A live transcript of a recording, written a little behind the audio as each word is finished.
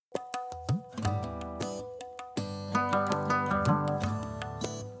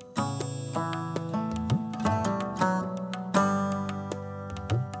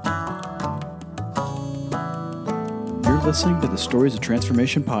You're listening to the Stories of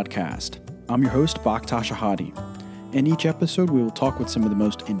Transformation podcast. I'm your host, Bakhtash Ahadi. In each episode, we will talk with some of the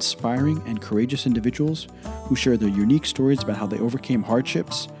most inspiring and courageous individuals who share their unique stories about how they overcame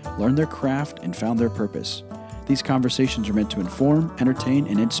hardships, learned their craft, and found their purpose. These conversations are meant to inform, entertain,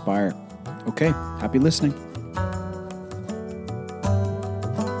 and inspire. Okay, happy listening.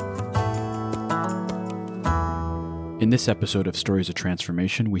 In this episode of Stories of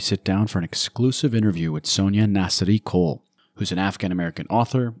Transformation, we sit down for an exclusive interview with Sonia Nassery, who's an Afghan-American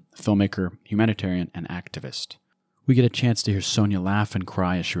author, filmmaker, humanitarian, and activist. We get a chance to hear Sonia laugh and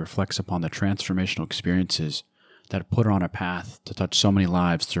cry as she reflects upon the transformational experiences that have put her on a path to touch so many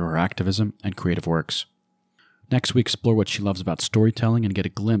lives through her activism and creative works. Next, we explore what she loves about storytelling and get a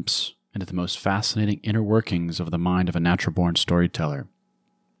glimpse into the most fascinating inner workings of the mind of a natural-born storyteller.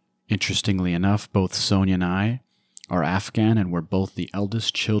 Interestingly enough, both Sonia and I are Afghan, and we're both the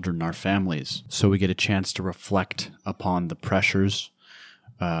eldest children in our families, so we get a chance to reflect upon the pressures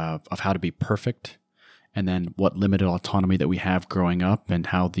of how to be perfect, and then what limited autonomy that we have growing up, and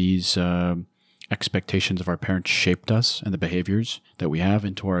how these expectations of our parents shaped us and the behaviors that we have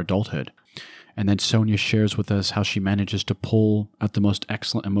into our adulthood. And then Sonia shares with us how she manages to pull out the most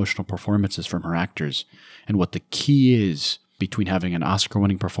excellent emotional performances from her actors, and what the key is between having an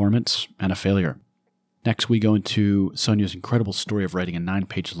Oscar-winning performance and a failure. Next, we go into Sonia's incredible story of writing a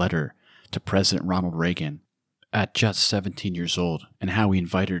 9-page letter to President Ronald Reagan at just 17 years old, and how he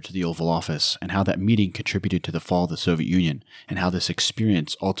invited her to the Oval Office, and how that meeting contributed to the fall of the Soviet Union, and how this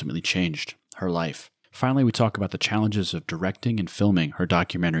experience ultimately changed her life. Finally, we talk about the challenges of directing and filming her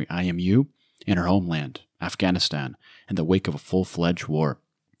documentary I Am You in her homeland, Afghanistan, in the wake of a full-fledged war.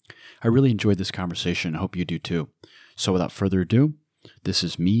 I really enjoyed this conversation. I hope you do too. So without further ado, this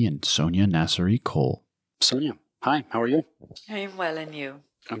is me and Sonia Nassery. Sonia, hi, how are you? I'm well, and you?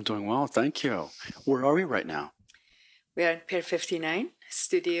 I'm doing well, thank you. Where are we right now? We are in Pier 59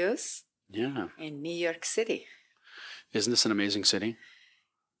 Studios Yeah. in New York City. Isn't this an amazing city?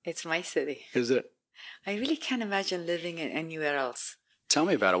 It's my city. Is it? I really can't imagine living in anywhere else. Tell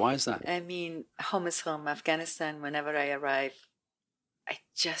me about it. Why is that? I mean, home is home. Afghanistan, whenever I arrive,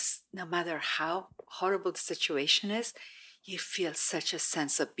 no matter how horrible the situation is, you feel such a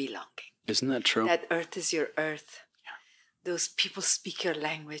sense of belonging. Isn't that true? That earth is your earth. Yeah. Those people speak your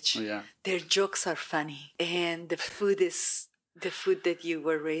language. Oh, yeah. Their jokes are funny. And the food is the food that you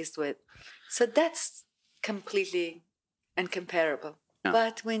were raised with. So that's completely incomparable. Yeah.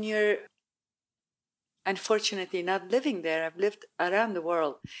 But when you're unfortunately not living there, I've lived around the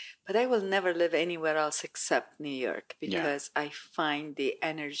world, but I will never live anywhere else except New York, because I find the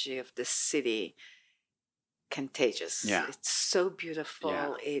energy of the city contagious. Yeah. It's so beautiful.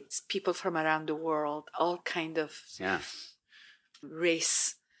 Yeah. It's people from around the world, all kind of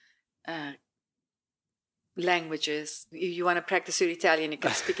race, languages. You want to practice your Italian, you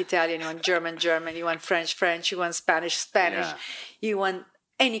can speak Italian. You want German, you want French, you want Spanish. Yeah. You want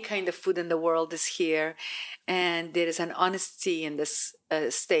any kind of food in the world is here. And there is an honesty in this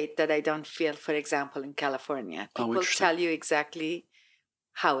state that I don't feel, for example, in California. People tell you exactly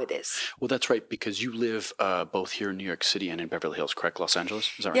how it is. Well, that's right, because you live both here in New York City and in Beverly Hills, correct? Los Angeles?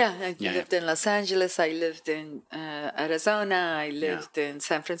 Is that right? Yeah, I lived in Los Angeles. I lived in Arizona. I lived in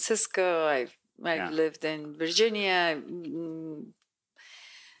San Francisco. I've lived in Virginia. And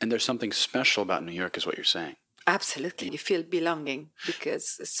there's something special about New York, is what you're saying. Absolutely. You feel belonging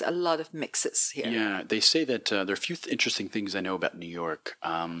because it's a lot of mixes here. Yeah, they say that there are a few interesting things I know about New York.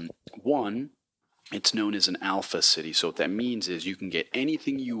 One, it's known as an alpha city. So what that means is you can get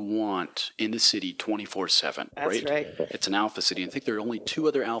anything you want in the city 24/7. That's right. It's an alpha city. I think there are only 2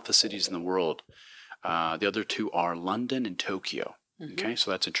 other alpha cities in the world. The other 2 are London and Tokyo. Mm-hmm. Okay,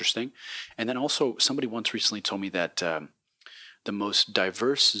 so that's interesting. And then also somebody once recently told me that the most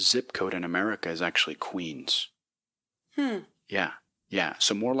diverse zip code in America is actually Queens. Yeah.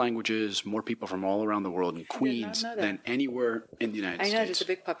 So more languages, more people from all around the world in Queens than anywhere in the United States. I know there's a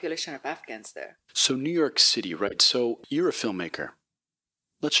big population of Afghans there. So New York City, right? So you're a filmmaker.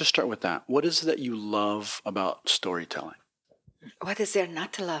 Let's just start with that. What is it that you love about storytelling? What is there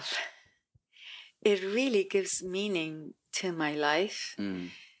not to love? It really gives meaning to my life.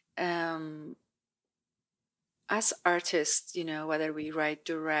 As artists, whether we write,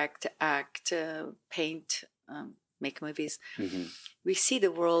 direct, act, paint, make movies, we see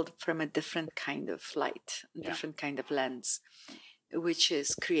the world from a different kind of light, different kind of lens, which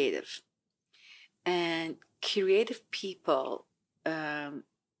is creative. And creative people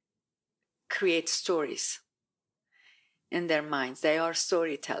create stories in their minds. They are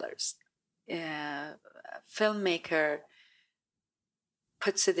storytellers. A filmmaker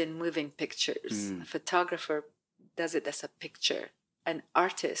puts it in moving pictures. A photographer does it as a picture. An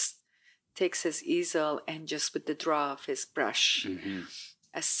artist takes his easel and just with the draw of his brush. Mm-hmm.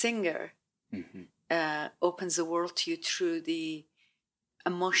 A singer opens the world to you through the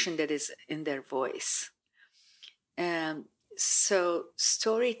emotion that is in their voice. So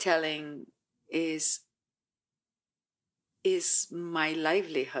storytelling is my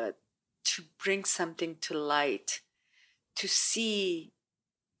livelihood, to bring something to light, to see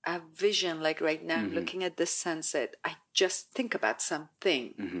a vision. Like right now, I'm looking at the sunset. I just think about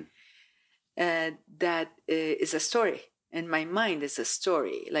something that is a story. In my mind, is a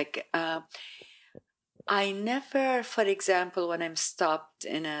story. Like I never, for example, when I'm stopped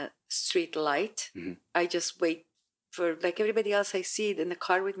in a street light, I just wait for, like everybody else I see in the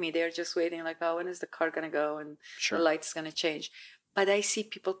car with me, they're just waiting like, oh, when is the car going to go and the light's going to change. But I see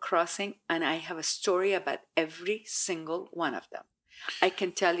people crossing and I have a story about every single one of them. I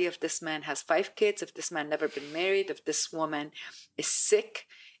can tell you if this man has 5 kids, if this man never been married, if this woman is sick,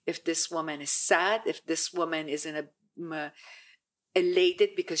 if this woman is sad, if this woman is elated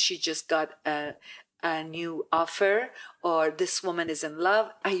because she just got a new offer, or this woman is in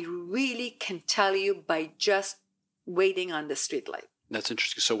love. I really can tell you by just waiting on the street light. That's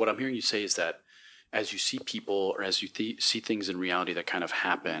interesting. So what I'm hearing you say is that as you see people, or as you see things in reality that kind of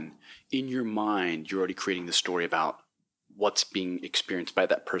happen, in your mind, you're already creating the story about what's being experienced by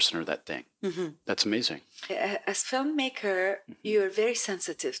that person or that thing. That's amazing. As filmmaker, you're very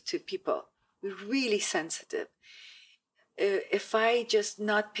sensitive to people, really sensitive. If I just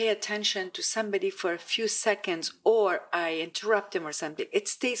not pay attention to somebody for a few seconds, or I interrupt them or something, it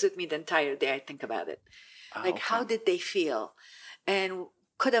stays with me the entire day. I think about it. How did they feel? And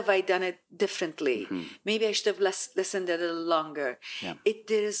could have I done it differently? Maybe I should have listened a little longer. Yeah.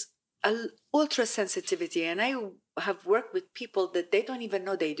 There's an ultra sensitivity, and I have worked with people that they don't even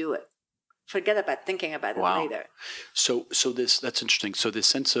know they do it. Forget about thinking about it later. So that's interesting. So this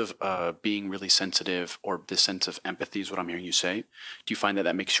sense of being really sensitive, or this sense of empathy, is what I'm hearing you say. Do you find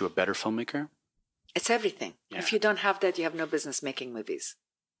that makes you a better filmmaker? It's everything. Yeah. If you don't have that, you have no business making movies.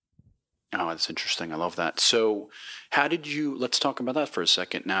 Oh, that's interesting. I love that. So let's talk about that for a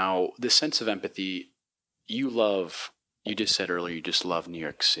second. Now, this sense of empathy, you just said earlier, you just love New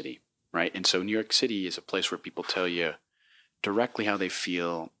York City, right? And so New York City is a place where people tell you directly how they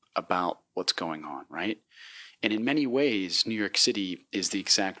feel about what's going on, right? And in many ways, New York City is the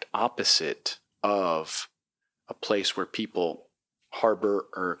exact opposite of a place where people harbor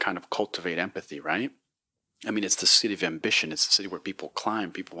or kind of cultivate empathy, right? I mean, it's the city of ambition. It's the city where people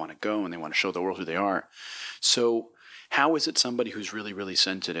climb, people want to go, and they want to show the world who they are. So how is it somebody who's really, really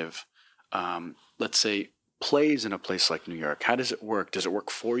sensitive, let's say, plays in a place like New York? How does it work? Does it work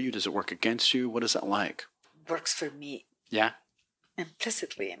for you? Does it work against you? What is that like? Works for me. Yeah?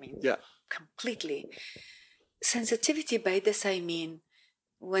 Implicitly, completely. Sensitivity, by this I mean,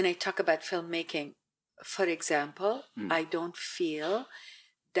 when I talk about filmmaking, for example, I don't feel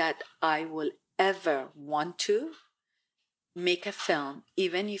that I will ever want to make a film,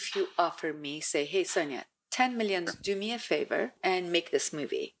 even if you offer me, say, hey, Sonia, 10 million, do me a favor and make this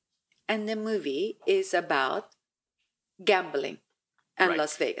movie. And the movie is about gambling and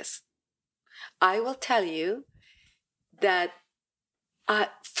Las Vegas. I will tell you that,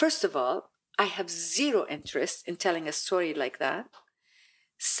 first of all, I have zero interest in telling a story like that.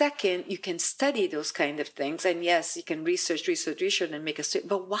 Second, you can study those kind of things. And yes, you can research and make a story.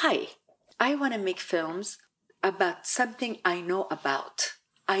 But why? I want to make films about something I know about.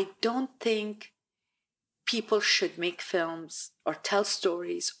 I don't think people should make films or tell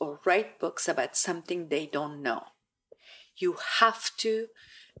stories or write books about something they don't know. You have to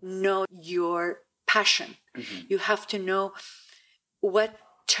know your passion. You have to know what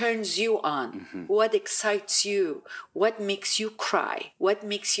turns you on, what excites you, what makes you cry, what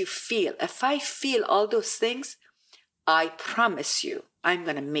makes you feel. If I feel all those things, I promise you, I'm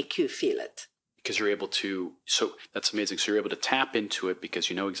going to make you feel it. Because you're able to, so that's amazing. So you're able to tap into it because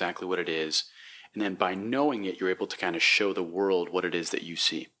you know exactly what it is. And then by knowing it, you're able to kind of show the world what it is that you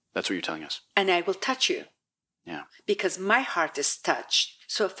see. That's what you're telling us. And I will touch you. Yeah. Because my heart is touched.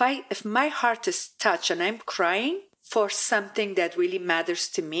 So if my heart is touched and I'm crying for something that really matters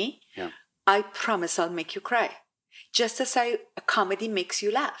to me, I promise I'll make you cry. Just as a comedy makes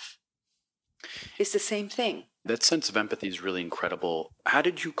you laugh. It's the same thing. That sense of empathy is really incredible. How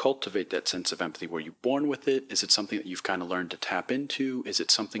did you cultivate that sense of empathy? Were you born with it? Is it something that you've kind of learned to tap into? Is it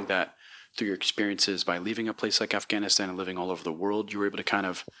something that through your experiences by leaving a place like Afghanistan and living all over the world, you were able to kind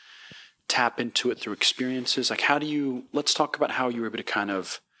of tap into it through experiences? Like let's talk about how you were able to kind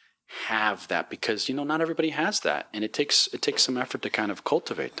of have that? Because, not everybody has that. And it takes some effort to kind of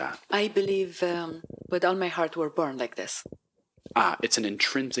cultivate that. I believe with all my heart we're born like this. It's an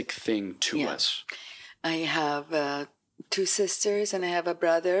intrinsic thing to us. I have 2 sisters and I have a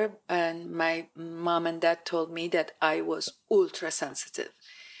brother, and my mom and dad told me that I was ultra sensitive.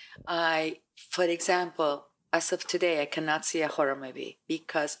 For example, as of today, I cannot see a horror movie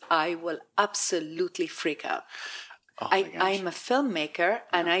because I will absolutely freak out. Oh I'm a filmmaker,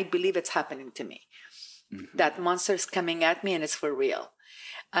 and I believe it's happening to me. Mm-hmm. That monster is coming at me, and it's for real.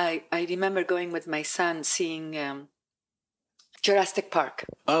 I remember going with my son seeing Jurassic Park.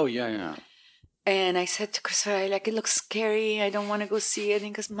 Oh, yeah. And I said to Christopher, it looks scary. I don't want to go see it. And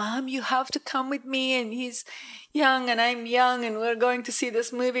he goes, Mom, you have to come with me. And he's young and I'm young and we're going to see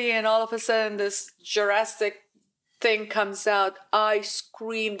this movie. And all of a sudden this Jurassic thing comes out. I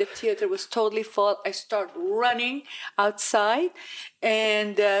screamed. The theater was totally full. I start running outside.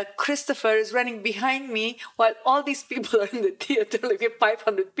 And Christopher is running behind me while all these people are in the theater, like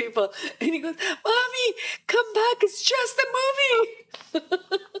 500 people. And he goes, Mommy, come back. It's just a movie.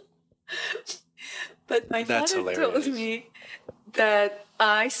 But my father told me that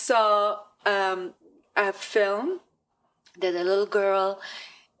I saw a film that a little girl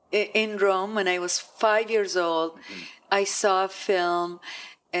in Rome, when I was 5 years old, I saw a film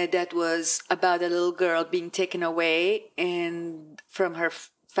that was about a little girl being taken away and from her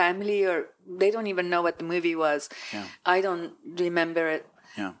family, or they don't even know what the movie was. Yeah. I don't remember it.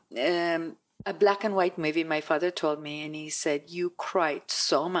 Yeah. A black and white movie, my father told me, and he said, you cried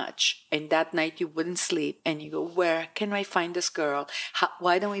so much, and that night you wouldn't sleep, and you go, where can I find this girl?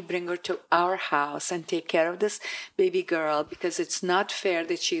 Why don't we bring her to our house and take care of this baby girl? Because it's not fair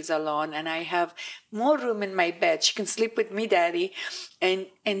that she's alone, and I have more room in my bed. She can sleep with me, Daddy. And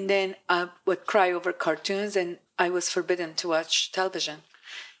then I would cry over cartoons, and I was forbidden to watch television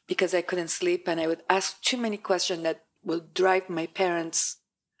because I couldn't sleep, and I would ask too many questions that will drive my parents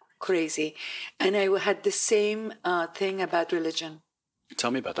crazy. And I had the same thing about religion. Tell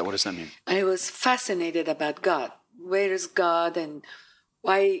me about that. What does that mean? I was fascinated about God. Where is God, and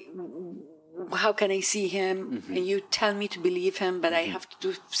why? How can I see him? Mm-hmm. And you tell me to believe him, but I have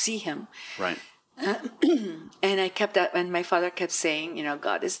to see him. Right. And I kept that, and my father kept saying,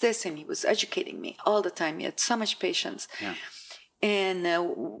 God is this, and he was educating me all the time. He had so much patience. Yeah. And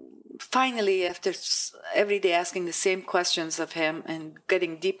finally, after every day asking the same questions of him and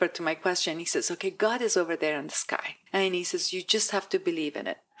getting deeper to my question, he says, okay, God is over there in the sky. And he says, you just have to believe in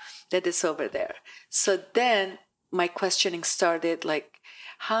it, that it's over there. So then my questioning started, like,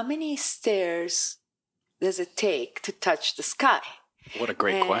 how many stairs does it take to touch the sky? What a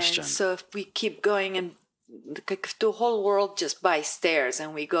great question. So if we keep going, and the whole world just buys stairs,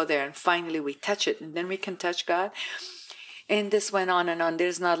 and we go there and finally we touch it, and then we can touch God. And this went on and on.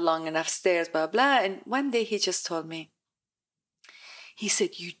 There's not long enough stairs, blah, blah. And one day he just told me, he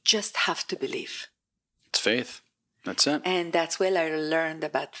said, you just have to believe. It's faith. That's it. And that's where I learned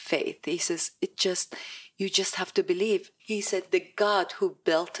about faith. He says, you just have to believe. He said, the God who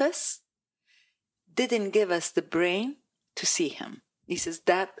built us didn't give us the brain to see him. He says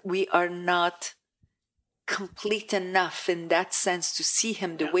that we are not complete enough in that sense to see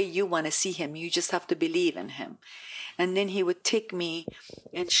him the way you want to see him. You just have to believe in him. And then he would take me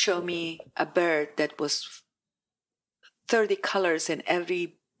and show me a bird that was 30 colors in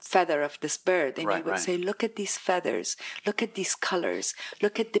every feather of this bird. And he would say, look at these feathers, look at these colors,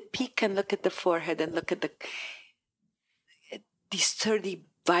 look at the peak and look at the forehead and look at these 30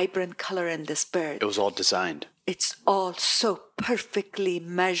 vibrant color in this bird. It was all designed. It's all so perfectly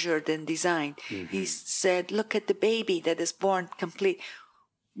measured and designed. Mm-hmm. He said, look at the baby that is born complete.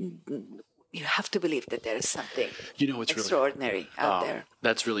 You have to believe that there is something it's extraordinary out there.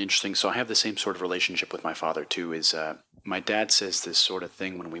 That's really interesting. So I have the same sort of relationship with my father too. Is my dad says this sort of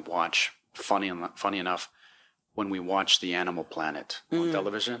thing when we watch, funny enough, when we watch the Animal Planet on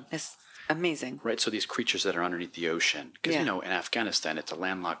television. It's amazing. Right, so these creatures that are underneath the ocean. Because, in Afghanistan, it's a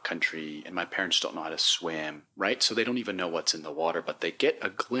landlocked country, and my parents don't know how to swim, right? So they don't even know what's in the water, but they get a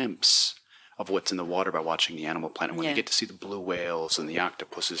glimpse of what's in the water by watching the Animal Planet. When you get to see the blue whales and the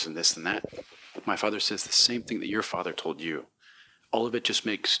octopuses and this and that, my father says the same thing that your father told you. All of it just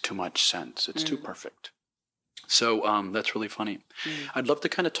makes too much sense. It's too perfect. So that's really funny. I'd love to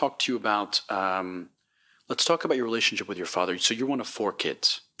kind of talk to you about, let's talk about your relationship with your father. So you're one of 4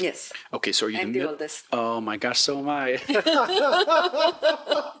 kids. Yes. Okay, so are you I'm the oldest. Oh my gosh, so am I.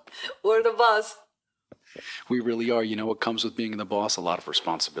 We're the boss. We really are. What comes with being the boss? A lot of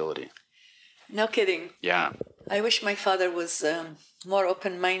responsibility. No kidding. Yeah. I wish my father was more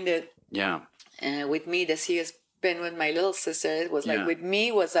open-minded. Yeah. With me, as he is been with my little sister. It was like with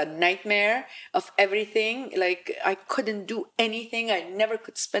me was a nightmare of everything. Like I couldn't do anything. I never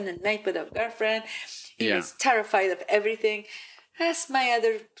could spend a night with a girlfriend. He was terrified of everything. As my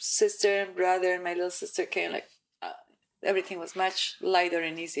other sister and brother and my little sister came, like everything was much lighter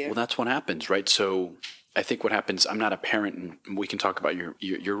and easier. Well, that's what happens, right? So I think what happens, I'm not a parent, and we can talk about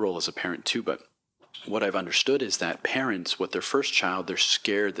your role as a parent too, but what I've understood is that parents, with their first child, they're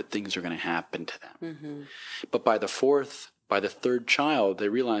scared that things are going to happen to them. Mm-hmm. But by the third child, they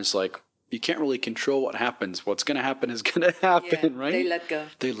realize, like, you can't really control what happens. What's going to happen is going to happen, right? They let go.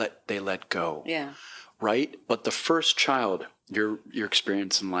 They let go. Yeah. Right? But the first child, your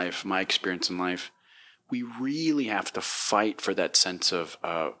experience in life, my experience in life, we really have to fight for that sense of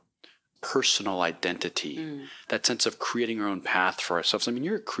personal identity, that sense of creating our own path for ourselves. I mean,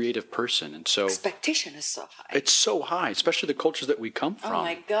 you're a creative person, and so expectation is so high. It's so high, especially the cultures that we come from. Oh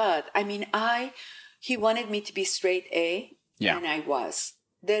my God! I mean, he wanted me to be straight A, and I was.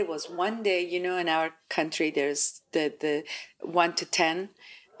 There was one day, you know, in our country, there's the 1 to 10.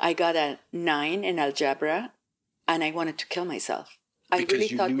 I got a 9 in algebra, and I wanted to kill myself. I really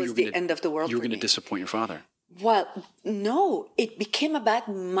thought it was the end of the world. You were going to disappoint your father. Well, no, it became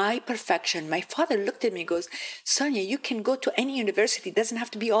about my perfection. My father looked at me and goes, Sonia, you can go to any university. It doesn't have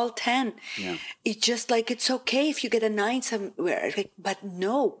to be all 10. Yeah. It's just like, it's okay if you get a 9 somewhere. Like, but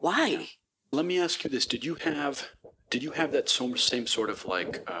no, why? Yeah. Let me ask you this. Did you have that same sort of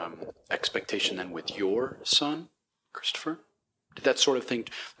like expectation then with your son, Christopher? Did that sort of thing?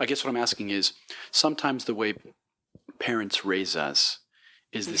 I guess what I'm asking is, sometimes the way parents raise us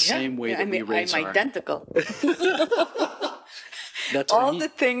is the same way that we raise I'm identical. That's all the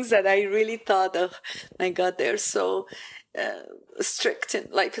things that I really thought of, my God, they're so strict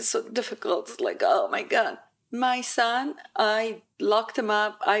and life is so difficult. It's like, oh my God. My son, I locked him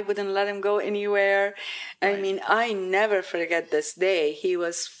up. I wouldn't let him go anywhere. Right. I mean, I never forget this day. He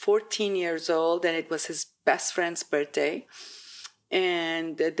was 14 years old and it was his best friend's birthday.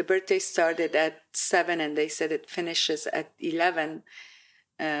 And the birthday started at 7 and they said it finishes at 11.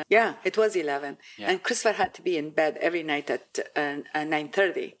 It was 11. Yeah. And Christopher had to be in bed every night at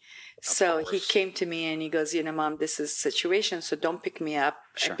 9:30. So he came to me and he goes, you know, Mom, this is a situation, so don't pick me up.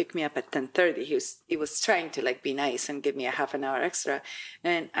 Sure. Pick me up at 10:30. He was trying to like be nice and give me a half an hour extra.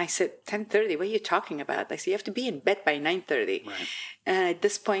 And I said, 10:30, what are you talking about? I said, you have to be in bed by 9:30. Right. And at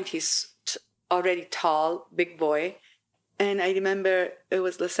this point, he's already tall, big boy. And I remember it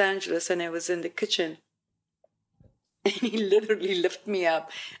was Los Angeles and I was in the kitchen. And he literally lifted me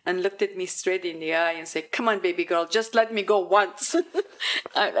up and looked at me straight in the eye and said, come on, baby girl, just let me go once.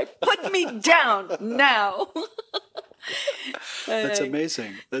 I'm like, put me down now. That's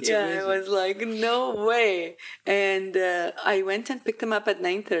amazing. Amazing. I was like, no way. And I went and picked him up at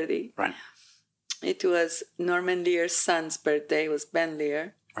 9:30. Right. It was Norman Lear's son's birthday. It was Ben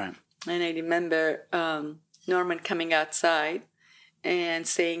Lear. Right. And I remember Norman coming outside and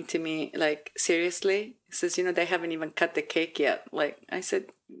saying to me, like, seriously? He says, you know, they haven't even cut the cake yet. Like, I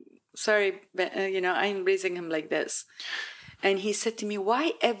said, sorry, you know, I'm raising him like this. And he said to me,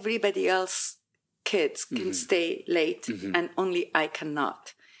 why everybody else kids can stay late and only I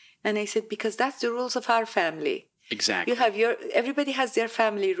cannot? And I said, because that's the rules of our family. Exactly. You have everybody has their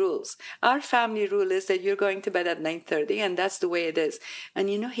family rules. Our family rule is that you're going to bed at 9:30 and that's the way it is. And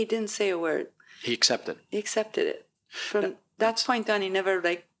you know, he didn't say a word. He accepted. He accepted it. From that point on, he never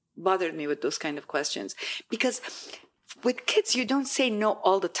like bothered me with those kind of questions. Because with kids, you don't say no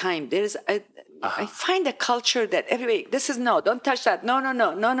all the time. There's I find a culture that everybody, this is no, don't touch that. No.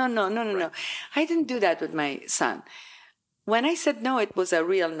 I didn't do that with my son. When I said no, it was a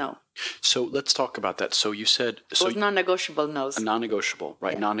real no. So let's talk about that. So you said... It was non-negotiable no's. A non-negotiable,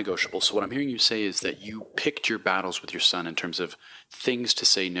 right? Yeah. Non-negotiable. So what I'm hearing you say is that you picked your battles with your son in terms of things to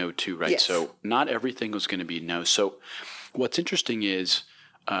say no to, right? Yes. So not everything was going to be no. So what's interesting is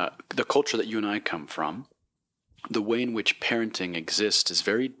the culture that you and I come from, the way in which parenting exists is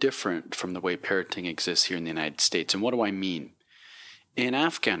very different from the way parenting exists here in the United States. And what do I mean? In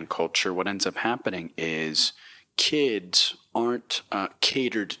Afghan culture, what ends up happening is kids aren't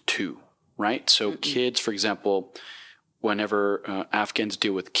catered to, right? So kids, for example, whenever Afghans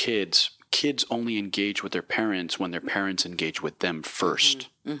deal with kids, kids only engage with their parents when their parents engage with them first,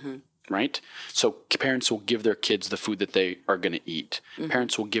 right? So parents will give their kids the food that they are going to eat.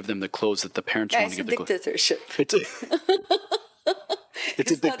 Parents will give them the clothes that the parents want to give them. It's a dictatorship.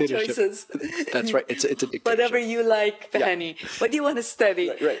 It's a dictatorship. Choices. That's right. It's a dictatorship. Whatever you like, honey. Yeah. What do you want to study?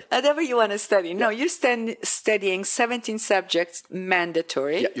 Right. Whatever you want to study. No, you're studying 17 subjects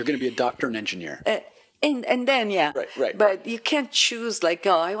mandatory. Yeah, you're going to be a doctor and engineer. And then, yeah. Right. But you can't choose like,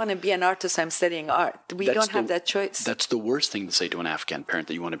 oh, I want to be an artist, I'm studying art. We don't have that choice. That's the worst thing to say to an Afghan parent,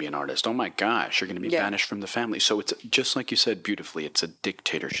 that you want to be an artist. Oh my gosh, you're going to be banished from the family. So it's just like you said beautifully, it's a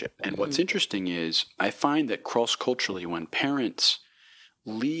dictatorship. And what's interesting is I find that cross-culturally, when parents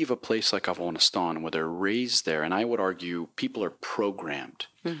leave a place like Afghanistan where they're raised there, and I would argue people are programmed.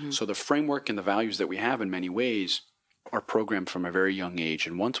 So the framework and the values that we have in many ways are programmed from a very young age.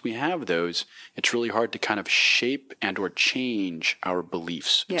 And once we have those, it's really hard to kind of shape and or change our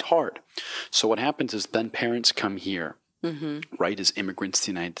beliefs. It's hard. So what happens is then parents come here, right, as immigrants to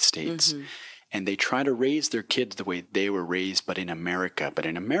the United States, and they try to raise their kids the way they were raised, but in America. But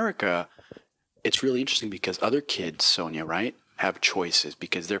in America, it's really interesting because other kids, Sonia, right, have choices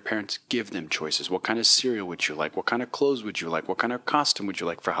because their parents give them choices. What kind of cereal would you like? What kind of clothes would you like? What kind of costume would you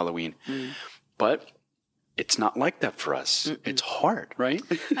like for Halloween? But it's not like that for us. It's hard, right?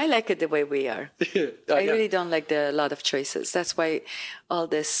 I like it the way we are. I really don't like a lot of choices. That's why all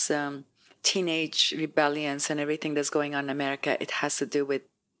this teenage rebellions and everything that's going on in America, it has to do with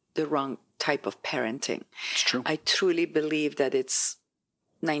the wrong type of parenting. It's true. I truly believe that it's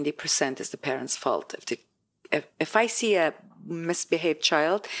 90% is the parents' fault. If I see a misbehaved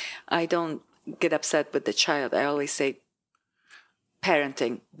child, I don't get upset with the child. I always say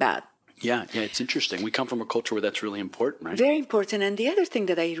parenting bad. Yeah, it's interesting. We come from a culture where that's really important, right? Very important. And the other thing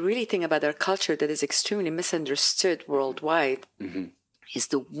that I really think about our culture that is extremely misunderstood worldwide is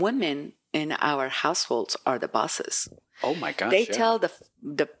the women in our households are the bosses. Oh my gosh. They tell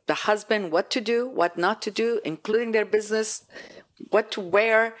the husband what to do, what not to do, including their business, what to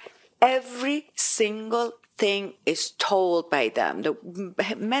wear. Every single thing is told by them. The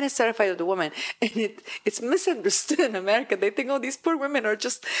man is terrified of the woman, and it's misunderstood in America. They think, oh, these poor women are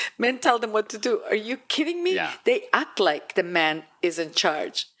just, men tell them what to do. Are you kidding me? Yeah. They act like the man is in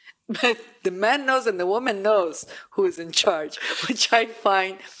charge. But the man knows and the woman knows who is in charge, which I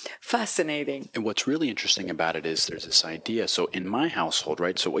find fascinating. And what's really interesting about it is there's this idea. So in my household,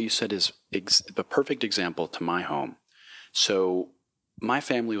 right, so what you said is the perfect example to my home. So my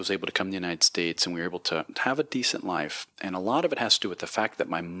family was able to come to the United States and we were able to have a decent life. And a lot of it has to do with the fact that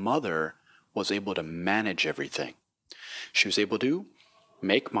my mother was able to manage everything. She was able to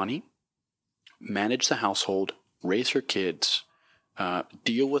make money, manage the household, raise her kids,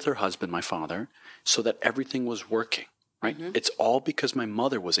 deal with her husband, my father, so that everything was working, right? It's all because my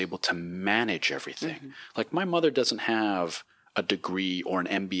mother was able to manage everything. Like my mother doesn't have a degree or an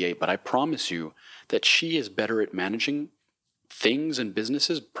MBA, but I promise you that she is better at managing things and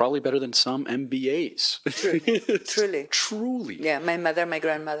businesses, probably better than some MBAs. Truly. Yeah, my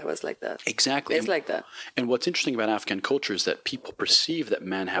grandmother was like that. Exactly. It's like that. And what's interesting about Afghan culture is that people perceive that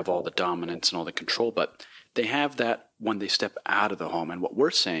men have all the dominance and all the control, but they have that when they step out of the home. And what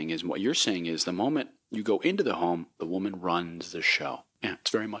we're saying is, and what you're saying is, the moment you go into the home, the woman runs the show. Yeah,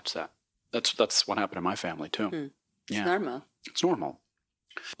 it's very much that. That's what happened in my family too. It's normal. It's normal.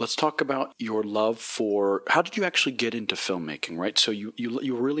 Let's talk about your love for, how did you actually get into filmmaking, right? So you're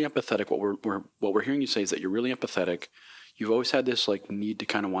really empathetic. What we're hearing you say is that you're really empathetic. You've always had this like need to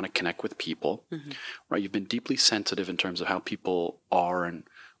kind of want to connect with people, right? You've been deeply sensitive in terms of how people are and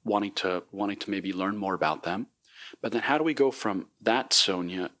wanting to maybe learn more about them. But then how do we go from that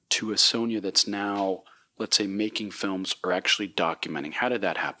Sonia to a Sonia that's now, let's say, making films or actually documenting? How did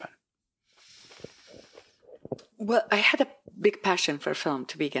that happen? Well, I had a big passion for film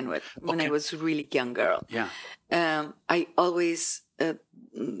to begin with when I was a really young girl. Yeah. I always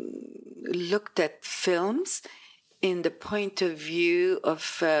looked at films in the point of view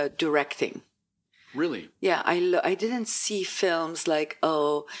of directing. Really? Yeah, I didn't see films like,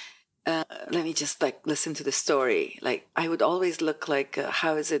 let me just like listen to the story. Like I would always look like,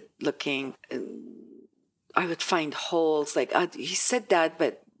 how is it looking? I would find holes. Like he said that,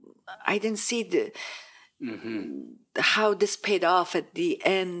 but I didn't see the how this paid off at the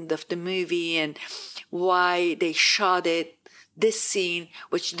end of the movie and why they shot it. This scene,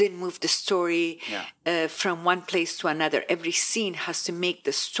 which didn't move the story from one place to another. Every scene has to make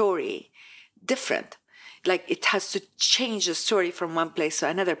the story different. Like it has to change the story from one place to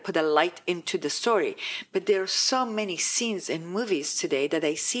another, put a light into the story. But there are so many scenes in movies today that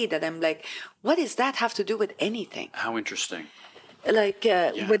I see that I'm like, what does that have to do with anything? How interesting. Like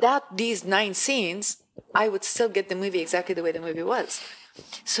without these 9 scenes, I would still get the movie exactly the way the movie was.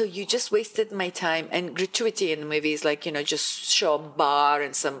 So you just wasted my time. And gratuity in the movies, like, just show a bar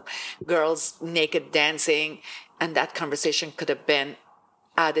and some girls naked dancing, and that conversation could have been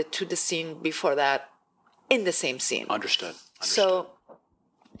added to the scene before that in the same scene. Understood. So,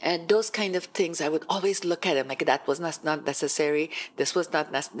 and those kind of things, I would always look at them like that was not necessary. This was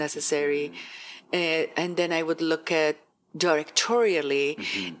not necessary. And then I would look at directorially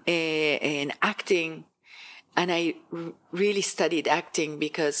in acting. And I really studied acting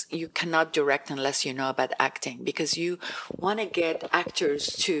because you cannot direct unless you know about acting, because you want to get actors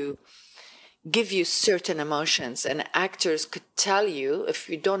to give you certain emotions, and actors could tell you, if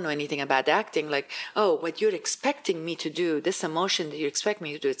you don't know anything about acting, like, oh, what you're expecting me to do, this emotion that you expect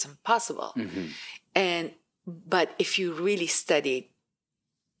me to do, it's impossible. But if you really studied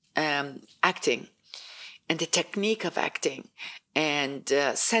acting and the technique of acting and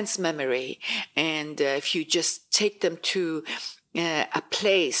sense memory, and if you just take them to a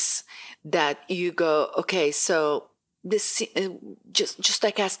place that you go, okay, so this just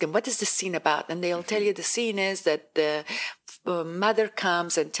like ask them, what is the scene about? And they'll tell you the scene is that the mother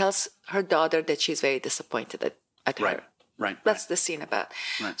comes and tells her daughter that she's very disappointed at her. Right. That's the scene about.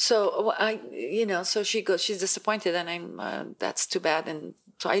 Right. So so she goes, she's disappointed, and I'm that's too bad. And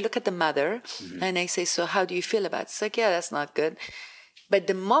so I look at the mother and I say, so how do you feel about it? It's like, yeah, that's not good. But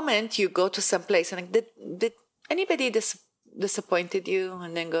the moment you go to some place and like, did anybody disappointed you?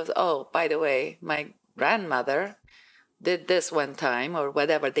 And then goes, oh, by the way, my grandmother did this one time, or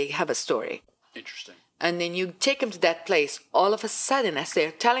whatever. They have a story. Interesting. And then you take them to that place. All of a sudden, as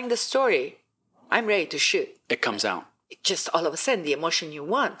they're telling the story, I'm ready to shoot. It comes out. It just all of a sudden, the emotion you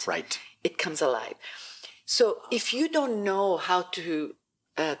want, it comes alive. So if you don't know how to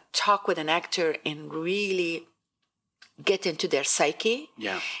talk with an actor and really get into their psyche,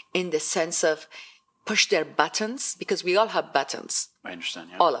 in the sense of push their buttons, because we all have buttons. I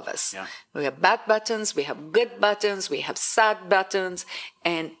understand, all of us. Yeah. We have bad buttons, we have good buttons, we have sad buttons,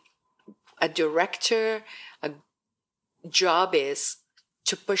 and a director, a job is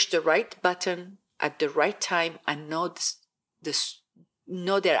to push the right button at the right time and know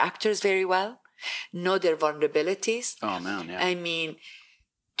know their actors very well, know their vulnerabilities. Oh man, yeah. I mean,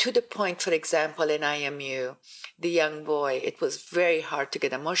 to the point, for example, in IMU, the young boy, it was very hard to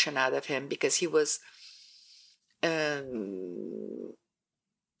get emotion out of him because he was.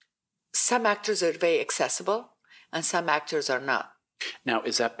 Some actors are very accessible, and some actors are not. Now,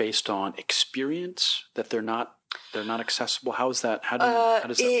 is that based on experience that they're not accessible? How is that? How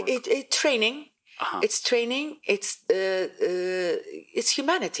does that work? It's training. It's training. It's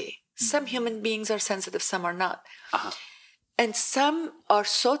humanity. Some human beings are sensitive, some are not. And some are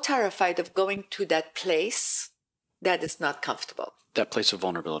so terrified of going to that place that is not comfortable. That place of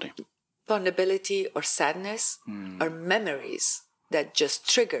vulnerability. Vulnerability or sadness or memories that just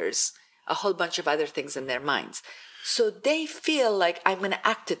triggers a whole bunch of other things in their minds. So they feel like I'm going to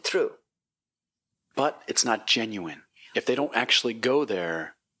act it through. But it's not genuine. If they don't actually go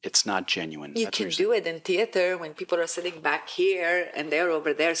there, it's not genuine. You can do it in theater when people are sitting back here and they're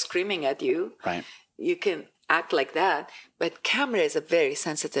over there screaming at you. Right. You can act like that. But camera is a very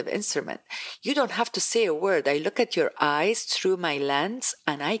sensitive instrument. You don't have to say a word. I look at your eyes through my lens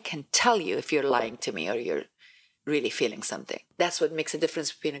and I can tell you if you're lying to me or you're really feeling something. That's what makes a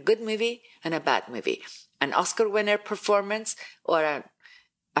difference between a good movie and a bad movie. An Oscar winner performance or a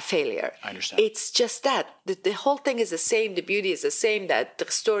failure. I understand. It's just that. The whole thing is the same. The beauty is the same. That the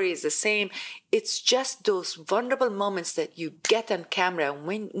story is the same. It's just those vulnerable moments that you get on camera.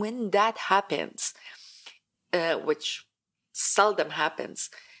 When that happens, which seldom happens,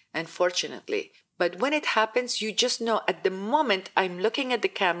 unfortunately. But when it happens, you just know at the moment I'm looking at the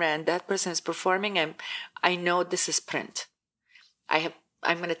camera and that person is performing, I know this is print.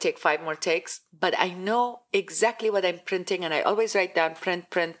 I'm going to take 5 more takes, but I know exactly what I'm printing, and I always write down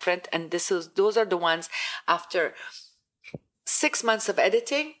print, and those are the ones after 6 months of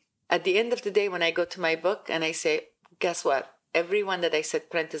editing. At the end of the day, when I go to my book and I say, guess what? Every one that I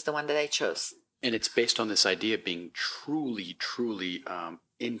said print is the one that I chose. And it's based on this idea of being truly, truly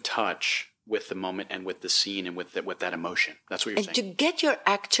in touch with the moment and with the scene and with that emotion. That's what you're saying. And to get your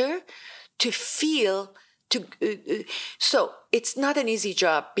actor to feel... so it's not an easy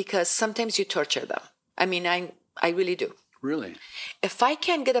job because sometimes you torture them. I mean, I really do. Really? If I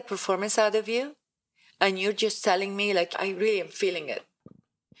can't get a performance out of you and you're just telling me like, I really am feeling it.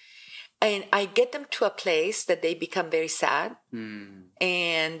 And I get them to a place that they become very sad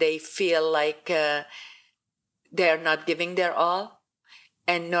and they feel like they're not giving their all.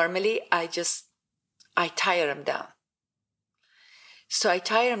 And normally I tire them down. So I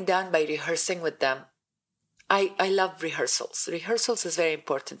tire them down by rehearsing with them. I love rehearsals. Rehearsals is very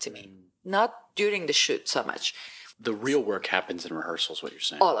important to me. Not during the shoot so much. The real work happens in rehearsals, what you're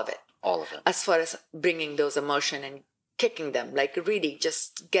saying. All of it. All of it. As far as bringing those emotion and kicking them, like really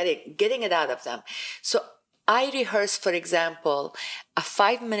just getting it out of them. So I rehearse, for example, a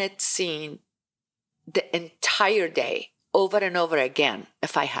 5-minute scene the entire day over and over again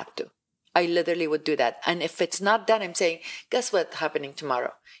if I have to. I literally would do that. And if it's not done, I'm saying, guess what's happening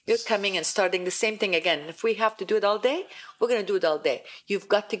tomorrow? You're coming and starting the same thing again. If we have to do it all day, we're going to do it all day. You've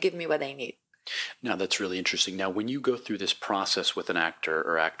got to give me what I need. Now, that's really interesting. Now, when you go through this process with an actor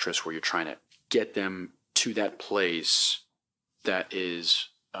or actress where you're trying to get them to that place that is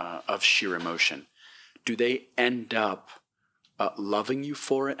of sheer emotion, do they end up loving you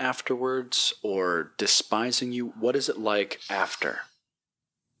for it afterwards or despising you? What is it like after?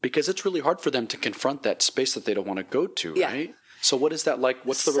 Because it's really hard for them to confront that space that they don't want to go to, right? So what is that like?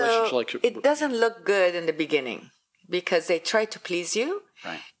 What's the relationship like? It doesn't look good in the beginning because they try to please you.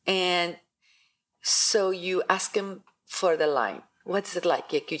 Right. And so you ask them for the line. What's it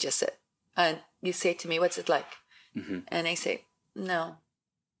like you just said? And you say to me, what's it like? Mm-hmm. And I say, no,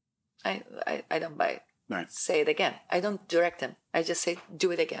 I don't buy it. Right. Say it again. I don't direct them. I just say,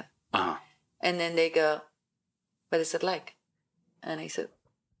 do it again. Uh-huh. And then they go, what is it like? And I said,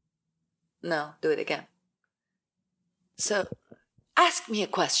 no, do it again. So ask me a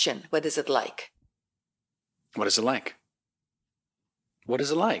question. What is it like? What is it like? What is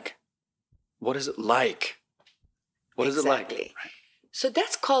it like? What is it like? What is it like? Right. So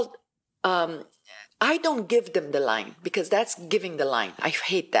that's called, I don't give them the line because that's giving the line. I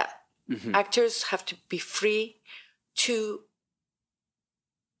hate that. Mm-hmm. Actors have to be free to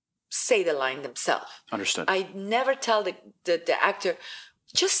say the line themselves. Understood. I never tell the actor,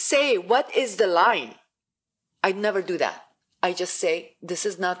 just say, what is the line? I never do that. I just say, this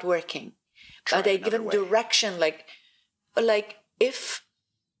is not working. But I give them direction, like if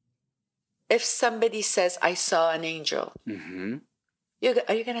somebody says, I saw an angel, mm-hmm.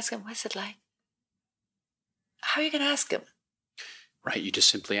 Are you going to ask him, what's it like? How are you going to ask him? Right, you just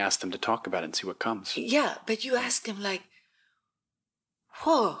simply ask them to talk about it and see what comes. Yeah, but you ask him like,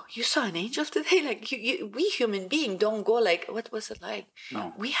 whoa, you saw an angel today? Like, we human beings don't go like, what was it like?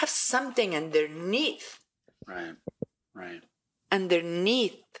 No. We have something underneath. Right.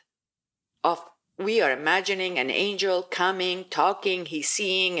 Underneath of, we are imagining an angel coming, talking, he's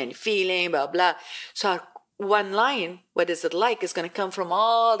seeing and feeling, blah, blah. So our one line, what is it like, is going to come from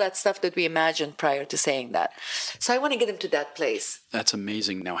all that stuff that we imagined prior to saying that. So I want to get them to that place. That's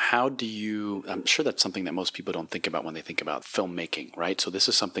amazing. Now, how do you, I'm sure that's something that most people don't think about when they think about filmmaking, right? So this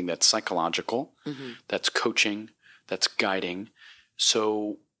is something that's psychological, mm-hmm. that's coaching, that's guiding.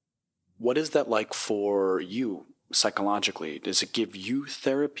 So what is that like for you psychologically? Does it give you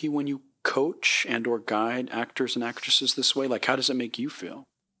therapy when you coach and or guide actors and actresses this way? Like, how does it make you feel?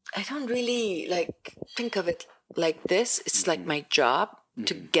 I don't really think of it like this. It's mm-hmm. like my job mm-hmm.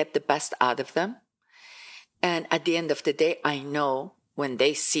 to get the best out of them. And at the end of the day, I know when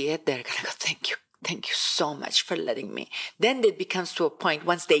they see it, they're going to go, thank you so much for letting me. Then it becomes to a point,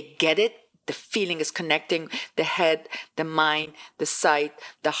 once they get it, the feeling is connecting the head, the mind, the sight,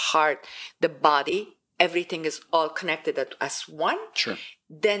 the heart, the body. Everything is all connected as one. Sure.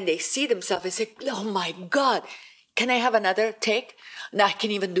 Then they see themselves and say, oh my God, can I have another take? No, I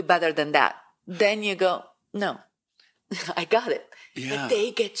can even do better than that. Then you go, no, I got it. Yeah. But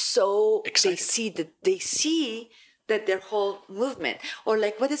they get so excited. They see that their whole movement, or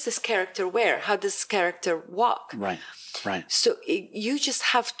like, what does this character wear? How does this character walk? Right. So you just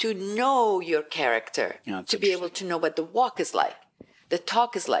have to know your character to be able to know what the walk is like, the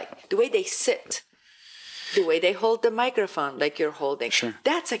talk is like, the way they sit, the way they hold the microphone like you're holding. Sure.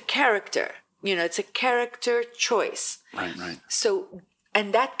 That's a character. It's a character choice. Right. So,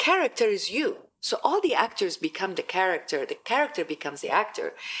 and that character is you. So all the actors become the character becomes the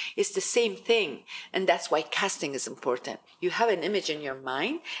actor. It's the same thing. And that's why casting is important. You have an image in your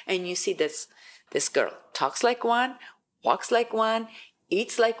mind and you see this girl talks like one, walks like one,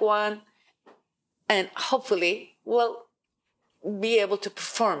 eats like one, and hopefully will be able to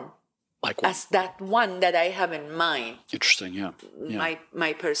perform like one. As that one that I have in mind. Interesting, yeah.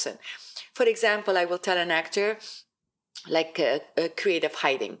 My person. For example, I will tell an actor, like a creative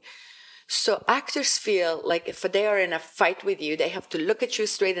hiding. So actors feel like if they are in a fight with you, they have to look at you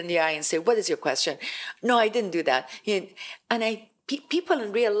straight in the eye and say, what is your question? No, I didn't do that. And people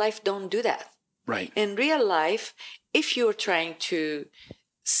in real life don't do that. Right. In real life, if you're trying to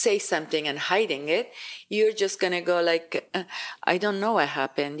say something and hiding it, you're just going to go like, I don't know what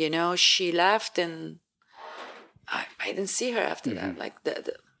happened. She left and I didn't see her after mm-hmm. that. Like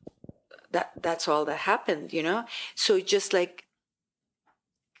that's all that happened, So just like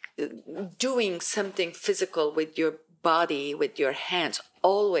doing something physical with your body, with your hands,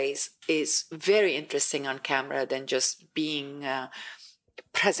 always is very interesting on camera than just being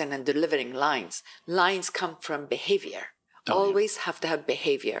present and delivering lines. Lines come from behavior. always have to have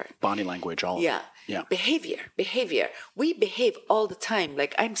behavior. Body language, all Yeah. of it. Yeah. Behavior. We behave all the time.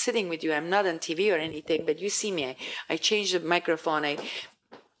 Like I'm sitting with you, I'm not on TV or anything, but you see me. I change the microphone. I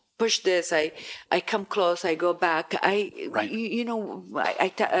push this. I come close. I go back. Right.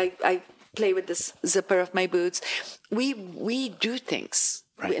 I play with this zipper of my boots. We do things.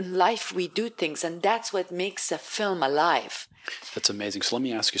 Right. In life, we do things, and that's what makes a film alive. That's amazing. So let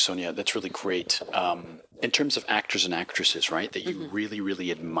me ask you, Sonia, that's really great. In terms of actors and actresses, right, that you really,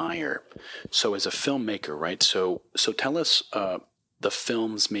 really admire. So as a filmmaker, right, so tell us the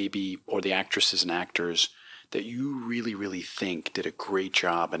films maybe, or the actresses and actors that you really, really think did a great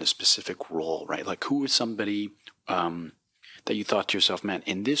job in a specific role, right? Like who is somebody that you thought to yourself, man,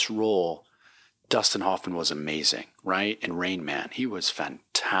 in this role, Dustin Hoffman was amazing, right? In Rain Man, he was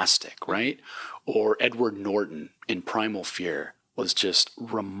fantastic, right? Or Edward Norton in Primal Fear was just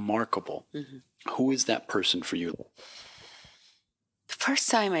remarkable. Who is that person for you? The first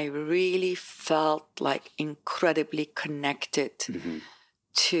time I really felt like incredibly connected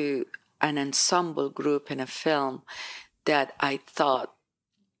to an ensemble group in a film that I thought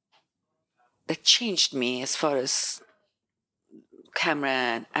that changed me as far as camera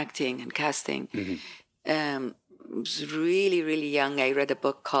and acting and casting. I was really, really young. I read a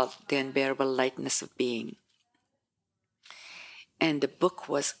book called The Unbearable Lightness of Being. And the book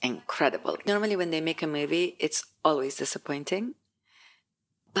was incredible. Normally when they make a movie, it's always disappointing.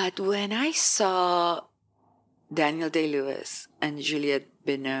 But when I saw Daniel Day-Lewis and Juliette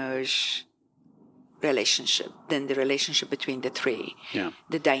Binoche relationship, then the relationship between the three,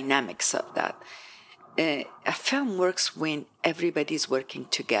 the dynamics of that, a film works when everybody's working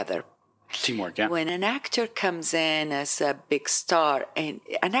together. Teamwork, yeah. When an actor comes in as a big star, and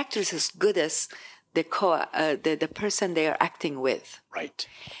an actor is as good as the person they are acting with. Right.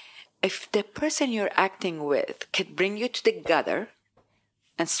 If the person you're acting with can bring you to the gutter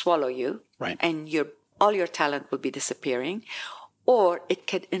and swallow you, right, and all your talent will be disappearing, or it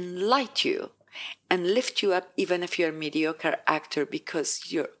can enlighten you and lift you up even if you're a mediocre actor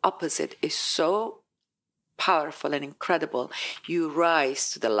because your opposite is so powerful and incredible, you rise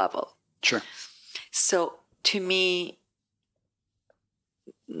to the level. Sure. So to me,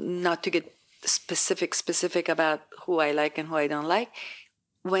 not to get specific about who I like and who I don't like,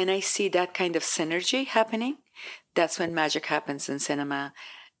 when I see that kind of synergy happening, that's when magic happens in cinema.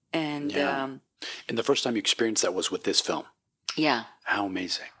 And and the first time you experienced that was with this film. Yeah. How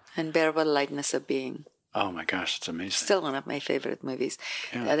amazing. Unbearable Lightness of Being. Oh my gosh, it's amazing. Still one of my favorite movies.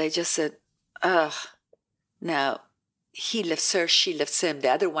 Yeah. That I just said, ugh, now he lifts her, she lifts him. The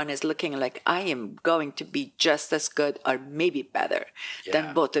other one is looking like I am going to be just as good or maybe better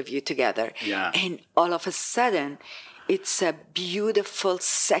than both of you together. Yeah. And all of a sudden, it's a beautiful,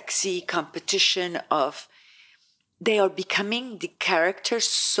 sexy competition of they are becoming the characters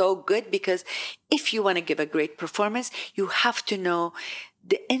so good, because if you want to give a great performance, you have to know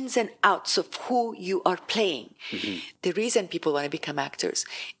the ins and outs of who you are playing. The reason people want to become actors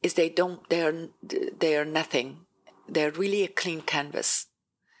is they are nothing. They're really a clean canvas.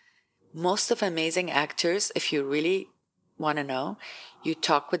 Most of amazing actors, if you really want to know, you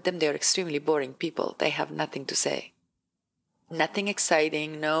talk with them, they're extremely boring people. They have nothing to say. Nothing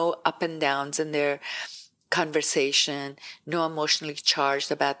exciting, no up and downs in their conversation, no emotionally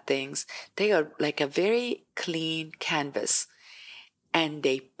charged about things. They are like a very clean canvas. And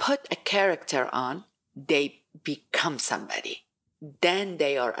they put a character on, they become somebody. Then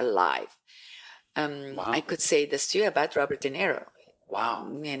they are alive. Wow. I could say this to you about Robert De Niro. Wow.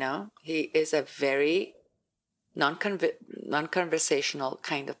 You know, he is a very non-conversational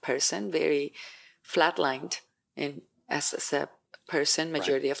kind of person, very flatlined as a person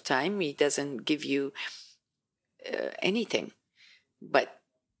majority of time. He doesn't give you anything. But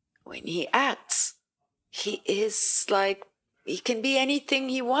when he acts, he is like, he can be anything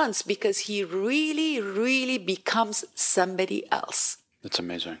he wants because he really, really becomes somebody else. That's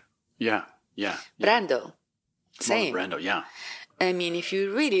amazing. Yeah. Brando. Same. Brando, yeah. I mean, if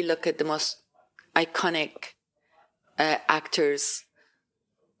you really look at the most iconic actors,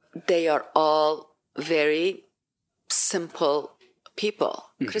 they are all very simple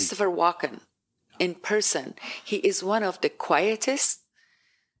people. Christopher Walken, in person, he is one of the quietest,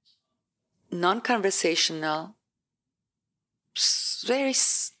 non-conversational, very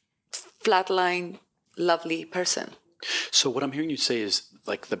flatline, lovely person. So what I'm hearing you say is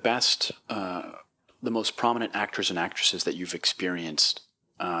like the best, the most prominent actors and actresses that you've experienced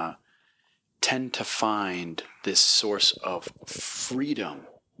tend to find this source of freedom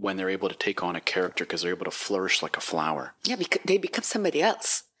when they're able to take on a character because they're able to flourish like a flower. Yeah, because they become somebody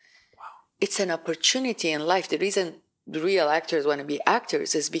else. Wow. It's an opportunity in life. The reason the real actors want to be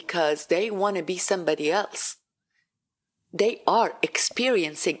actors is because they want to be somebody else. They are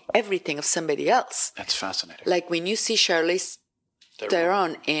experiencing everything of somebody else. That's fascinating. Like when you see Charlize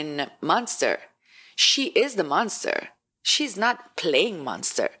Theron in Monster, she is the monster. She's not playing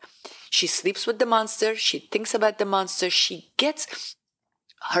monster. She sleeps with the monster. She thinks about the monster. She gets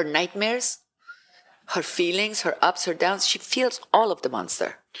her nightmares, her feelings, her ups, her downs. She feels all of the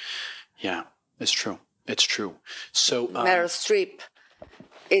monster. Yeah, it's true. It's true. So Meryl Streep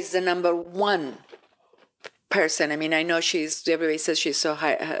is the number one person. I mean, I know everybody says she's so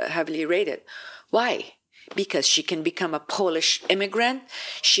heavily rated. Why? Because she can become a Polish immigrant.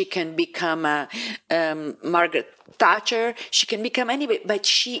 She can become a Margaret Thatcher. She can become anybody, but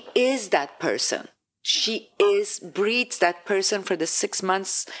she is that person. She breeds that person for the 6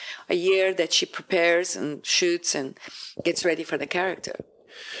 months, a year that she prepares and shoots and gets ready for the character.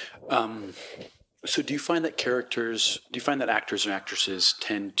 So do you find that actors and actresses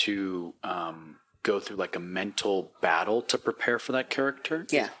tend to go through like a mental battle to prepare for that character?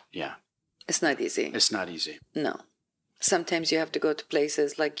 Yeah. Yeah. It's not easy. It's not easy. No. Sometimes you have to go to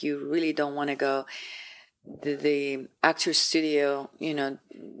places like you really don't want to go. The actor's studio,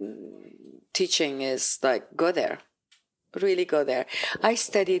 teaching is like, go there. Really go there. I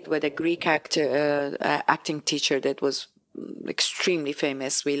studied with a Greek acting teacher that was extremely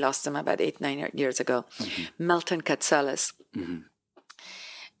famous. We lost him about 8-9 years ago. Mm-hmm. Melton Katsalis. Mm-hmm.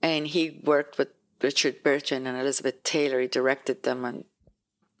 And he worked with Richard Burton and Elizabeth Taylor. He directed them on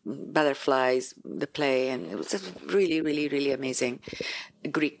Butterflies, the play, and it was a really, really, really amazing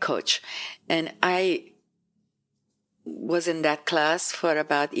Greek coach. And I was in that class for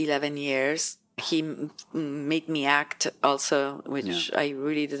about 11 years. He made me act also, which I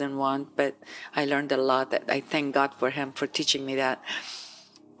really didn't want, but I learned a lot. That I thank God for him for teaching me that.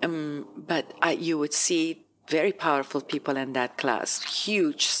 But you would see very powerful people in that class,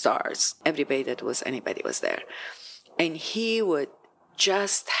 huge stars. Anybody was there. And he would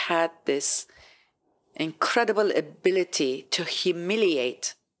just had this incredible ability to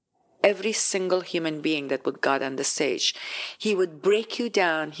humiliate every single human being that would got on the stage. He would break you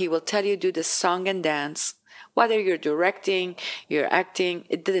down. He will tell you, do the song and dance. Whether you're directing, you're acting,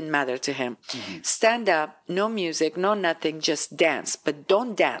 it didn't matter to him. Mm-hmm. Stand up, no music, no nothing, just dance. But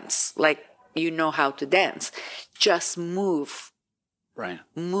don't dance like you know how to dance. Just move. Right.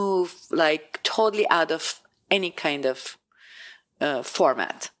 Move like totally out of any kind of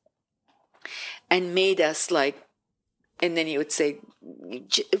format. And made us like, and then he would say,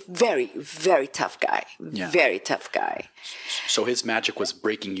 very, very tough guy. Yeah. Very tough guy. So his magic was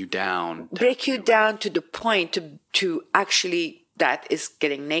breaking you down. Break you down to the point to actually, that is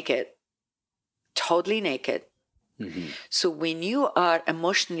getting naked. Totally naked. Mm-hmm. So when you are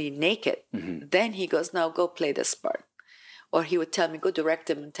emotionally naked, mm-hmm. then he goes, now go play this part. Or he would tell me, go direct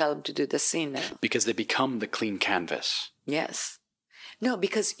him and tell him to do the scene now. Because they become the clean canvas. Yes. No,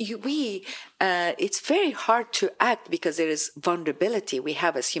 because it's very hard to act because there is vulnerability we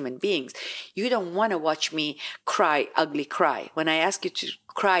have as human beings. You don't want to watch me cry, ugly cry. When I ask you to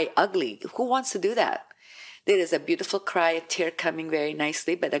cry ugly, who wants to do that? There is a beautiful cry, a tear coming very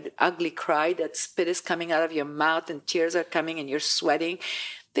nicely, but an ugly cry, that spit is coming out of your mouth and tears are coming and you're sweating.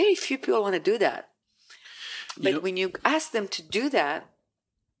 Very few people want to do that. But when you ask them to do that,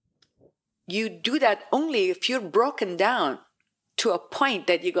 you do that only if you're broken down to a point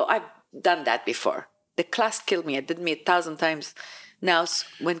that you go, I've done that before. The class killed me. It did me 1,000 times. Now,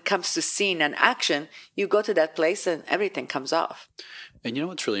 when it comes to scene and action, you go to that place and everything comes off. And you know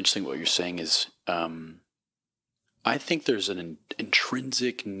what's really interesting? What you're saying is, I think there's an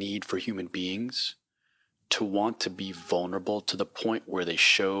intrinsic need for human beings to want to be vulnerable to the point where they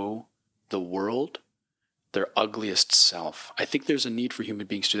show the world their ugliest self. I think there's a need for human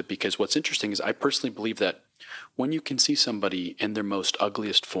beings to do that, because what's interesting is I personally believe that when you can see somebody in their most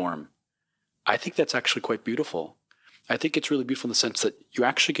ugliest form, I think that's actually quite beautiful. I think it's really beautiful in the sense that you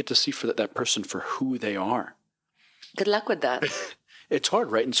actually get to see that person for who they are. Good luck with that. It's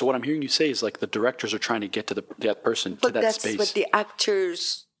hard, right? And so what I'm hearing you say is like the directors are trying to get to that person, to that space. But that's what the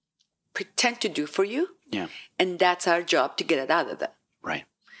actors pretend to do for you. Yeah. And that's our job, to get it out of them. Right.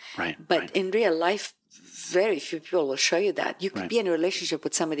 But in real life, very few people will show you that. You could be in a relationship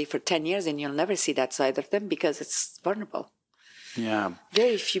with somebody for 10 years and you'll never see that side of them because it's vulnerable. Yeah.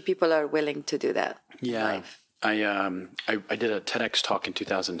 Very few people are willing to do that. Yeah. I did a TEDx talk in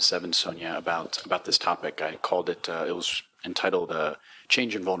 2007, Sonia, about this topic. I called it, it was entitled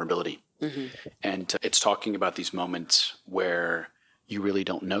Change in Vulnerability. Mm-hmm. And it's talking about these moments where you really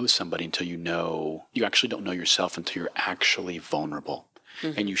don't know somebody until you actually don't know yourself until you're actually vulnerable.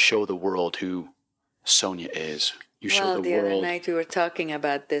 Mm-hmm. And you show the world who Sonia is, You show the the world. other night we were talking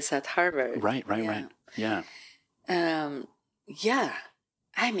about this at Harvard. Right. Yeah. Yeah.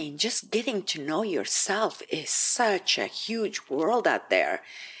 I mean, just getting to know yourself is such a huge world out there.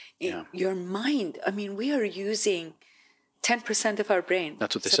 Yeah. Your mind, I mean, we are using 10% of our brain.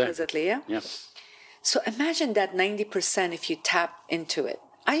 That's what they supposedly, say. Yeah. Yeah. So imagine that 90% if you tap into it.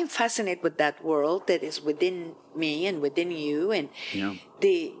 I am fascinated with that world that is within me and within you, and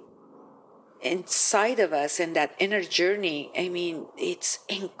the inside of us and that inner journey. I mean, it's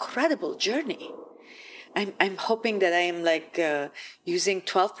incredible journey. I'm hoping that I am like using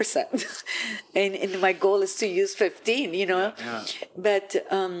 12%, and my goal is to use 15. Yeah. But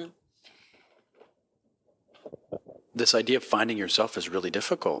this idea of finding yourself is really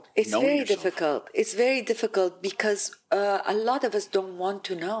difficult. It's very difficult. It's very difficult because a lot of us don't want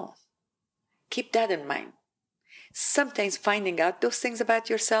to know. Keep that in mind. Sometimes finding out those things about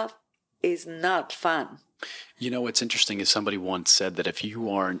yourself is not fun. What's interesting is somebody once said that if you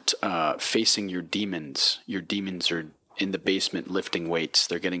aren't facing your demons are in the basement lifting weights.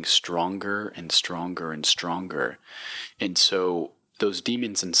 They're getting stronger and stronger and stronger. And so those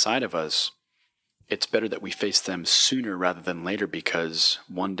demons inside of us, it's better that we face them sooner rather than later, because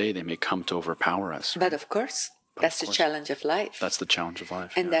one day they may come to overpower us. But of course, that's the challenge of life. That's the challenge of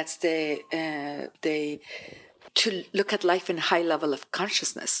life. And that's to look at life in a high level of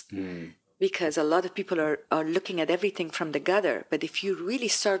consciousness. Because a lot of people are looking at everything from the gutter. But if you really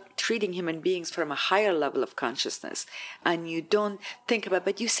start treating human beings from a higher level of consciousness, and you don't think about,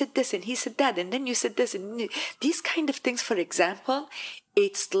 but you said this and he said that, and then you said this, and these kind of things, for example,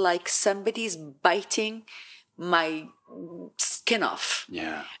 it's like somebody's biting my skin off.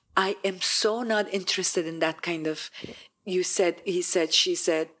 Yeah. I am so not interested in that kind of, you said, he said, she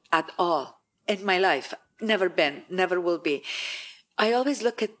said, at all in my life. Never been, never will be. I always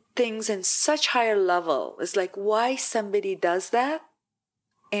look at things in such higher level. It's like why somebody does that,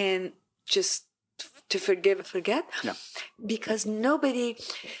 and just to forget. Yeah. Because nobody,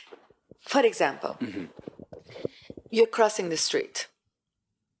 for example, you're crossing the street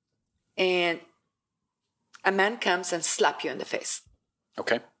and a man comes and slap you in the face.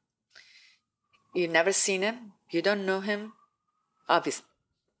 Okay. You've never seen him. You don't know him. Obviously,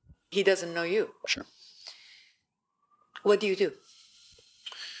 he doesn't know you. Sure. What do you do?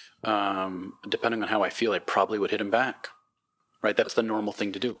 Depending on how I feel, I probably would hit him back. Right? That's the normal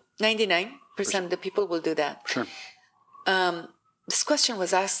thing to do. 99% of the people will do that. Sure. This question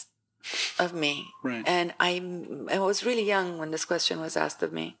was asked of me. Right. And I was really young when this question was asked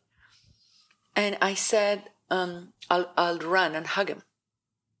of me. And I said, I'll run and hug him.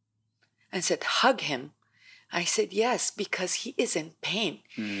 And said, hug him? I said, yes, because he is in pain.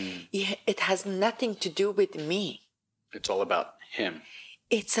 It has nothing to do with me. It's all about him.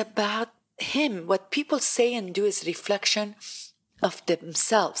 It's about him. What people say and do is reflection of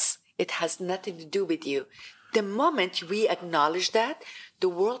themselves. It has nothing to do with you. The moment we acknowledge that, the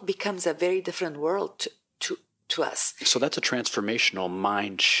world becomes a very different world to us. So that's a transformational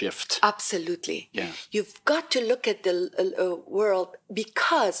mind shift. Absolutely. Yeah. You've got to look at the world,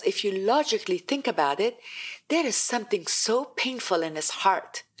 because if you logically think about it, there is something so painful in his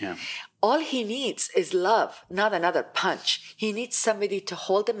heart. Yeah. All he needs is love, not another punch. He needs somebody to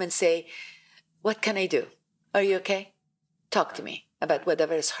hold him and say, what can I do? Are you okay? Talk to me about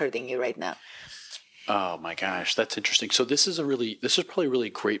whatever is hurting you right now. Oh my gosh, that's interesting. So this is probably a really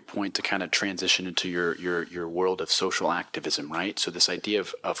great point to kind of transition into your world of social activism, right? So this idea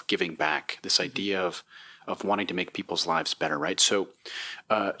of giving back, this idea of wanting to make people's lives better, right? So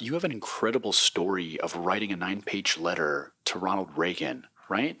you have an incredible story of writing a 9-page letter to Ronald Reagan,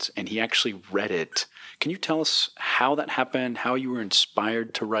 right? And he actually read it. Can you tell us how that happened, how you were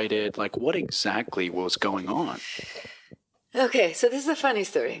inspired to write it? Like, what exactly was going on? Okay, so this is a funny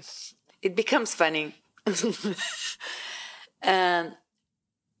story. It becomes funny. I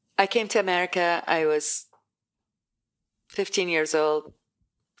came to America. I was 15 years old,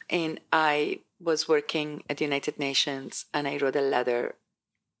 and I was working at the United Nations, and I wrote a letter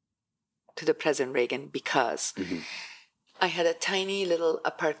to the President Reagan because I had a tiny little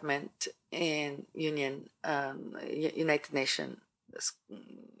apartment in United Nations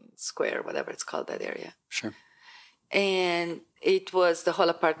Square, whatever it's called, that area. Sure. And the whole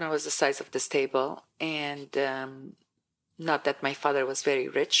apartment was the size of this table. And not that my father was very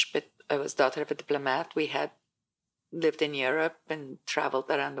rich, but I was daughter of a diplomat. We had lived in Europe and traveled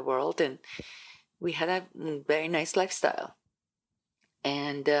around the world, and we had a very nice lifestyle.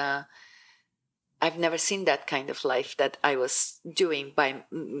 And I've never seen that kind of life that I was doing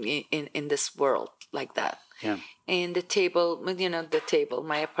in this world like that. Yeah. And the table,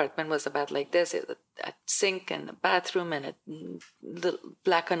 my apartment was about like this. a sink and a bathroom and a little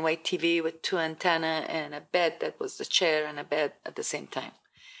black and white TV with 2 antennas and a bed that was the chair and a bed at the same time.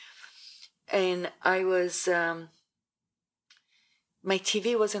 And I was, my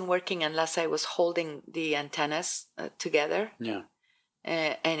TV wasn't working unless I was holding the antennas together. Yeah.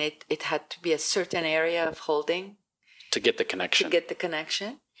 And it had to be a certain area of holding. To get the connection.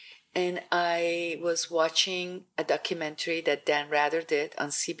 And I was watching a documentary that Dan Rather did on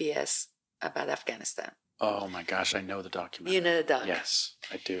CBS about Afghanistan. Oh my gosh, I know the documentary. You know the doc? Yes,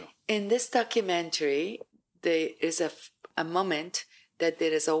 I do. In this documentary, there is a moment that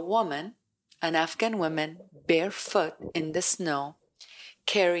there is a woman, an Afghan woman, barefoot in the snow,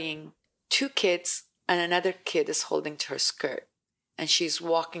 carrying 2 kids, and another kid is holding to her skirt. And she's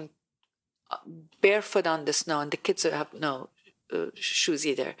walking barefoot on the snow, and the kids have no shoes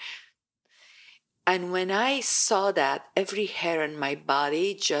either. And when I saw that, every hair in my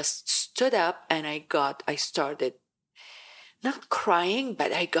body just stood up, and I started not crying,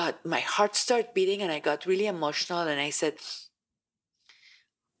 but my heart started beating, and I got really emotional, and I said,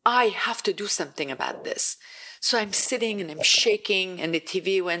 I have to do something about this. So I'm sitting and I'm shaking, and the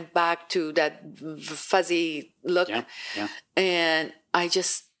TV went back to that fuzzy look. Yeah. And I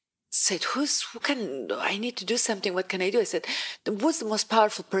just said, I need to do something. What can I do? I said, who's the most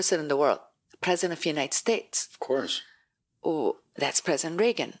powerful person in the world? President of the United States. Of course. Oh, that's President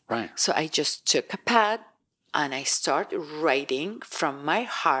Reagan. Right. So I just took a pad and I started writing from my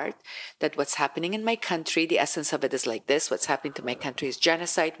heart that what's happening in my country, the essence of it is like this. What's happening to my country is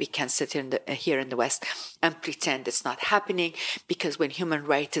genocide. We can't sit here in the West and pretend it's not happening, because when human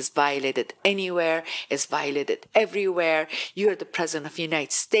rights is violated anywhere, it's violated everywhere. You're the President of the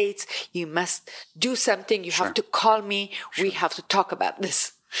United States. You must do something. You have to call me. Sure. We have to talk about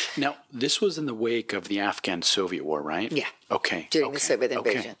this. Now, this was in the wake of the Afghan-Soviet war, right? Yeah. Okay. During the Soviet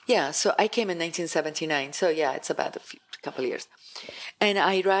invasion. Okay. Yeah, so I came in 1979. So yeah, it's about a couple of years. And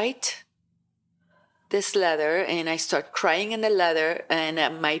I write this letter, and I start crying in the letter,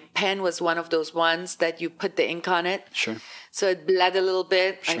 and my pen was one of those ones that you put the ink on it. Sure. So it bled a little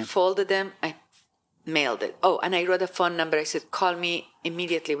bit. Sure. I folded them. I mailed it. Oh, and I wrote a phone number. I said, call me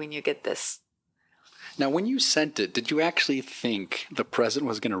immediately when you get this. Now, when you sent it, did you actually think the president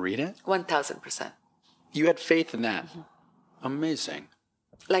was going to read it? 1,000%. You had faith in that? Mm-hmm. Amazing.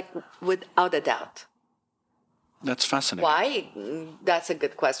 Like, without a doubt. That's fascinating. Why? That's a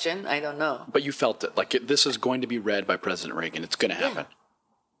good question. I don't know. But you felt it. Like, this is going to be read by President Reagan. It's going to happen.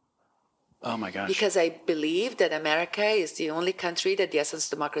 Yeah. Oh, my gosh. Because I believe that America is the only country that the essence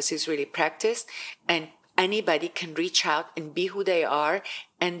of democracy is really practiced, and anybody can reach out and be who they are,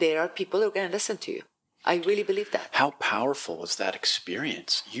 and there are people who are going to listen to you. I really believe that. How powerful was that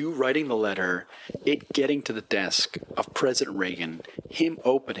experience? You writing the letter, it getting to the desk of President Reagan, him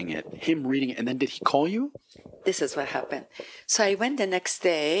opening it, him reading it, and then did he call you? This is what happened. So I went the next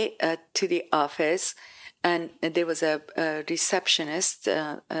day to the office, and there was a receptionist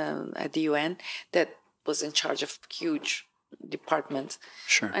at the UN that was in charge of huge departments.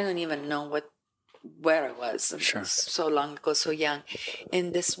 Sure. I don't even know where I was. Sure. So long ago, so young.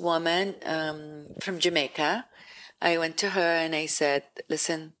 And this woman from Jamaica, I went to her and I said,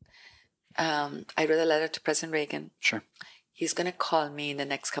 listen, I wrote a letter to President Reagan. Sure. He's going to call me in the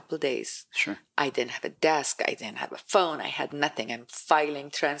next couple of days. Sure. I didn't have a desk. I didn't have a phone. I had nothing. I'm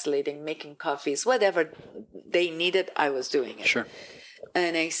filing, translating, making coffees, whatever they needed, I was doing it. Sure.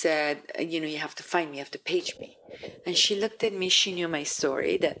 And I said, you have to find me, you have to page me. And she looked at me, she knew my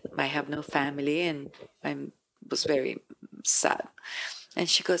story, that I have no family, and I was very sad. And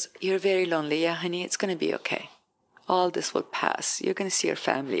she goes, you're very lonely. Yeah, honey, it's going to be okay. All this will pass. You're going to see your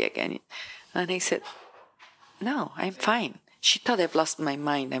family again. And I said, no, I'm fine. She thought I've lost my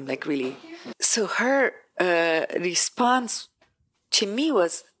mind. I'm like, really? So her response to me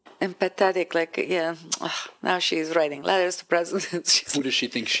was empathetic, like, yeah, now she's writing letters to presidents. Who does she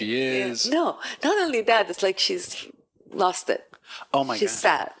think she is? Yeah. No, not only that, it's like she's lost it. Oh, my God. She's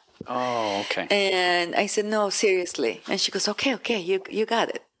sad. Oh, okay. And I said, no, seriously. And she goes, okay, you got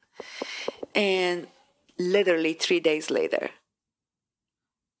it. And literally 3 days later,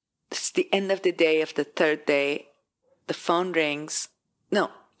 it's the end of the day of the third day, the phone rings. No,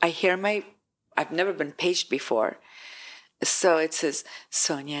 I hear I've never been paged before. So it says,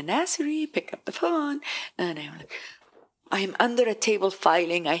 Sonia Nassery, pick up the phone. And I'm like, I'm under a table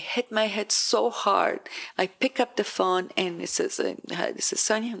filing. I hit my head so hard. I pick up the phone and it says, this is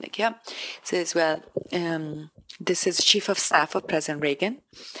Sonia. I'm like, yeah. It says, well, this is Chief of Staff of President Reagan.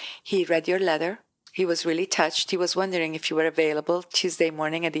 He read your letter. He was really touched. He was wondering if you were available Tuesday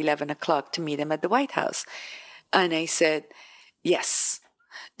morning at 11 o'clock to meet him at the White House. And I said, yes.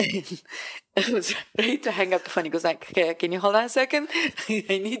 And I was ready to hang up the phone. He goes like, okay, can you hold on a second? I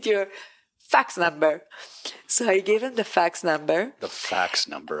need your fax number. So I gave him the fax number. The fax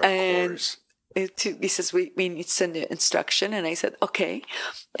number, of course. He says, we need to send the instruction. And I said, okay.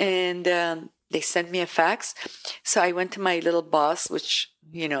 And they sent me a fax. So I went to my little boss, which,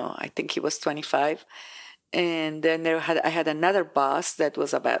 I think he was 25. And then I had another boss that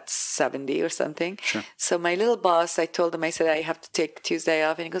was about 70 or something. Sure. So my little boss, I told him, I said, I have to take Tuesday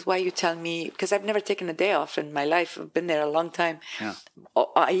off. And he goes, why you tell me? Because I've never taken a day off in my life. I've been there a long time. Yeah.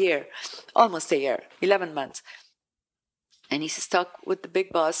 A year, almost a year, 11 months. And he says, talk with the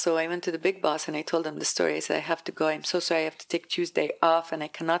big boss. So I went to the big boss and I told him the story. I said, I have to go. I'm so sorry. I have to take Tuesday off and I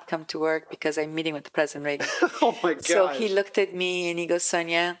cannot come to work because I'm meeting with the President Reagan. Oh my God. So he looked at me and he goes,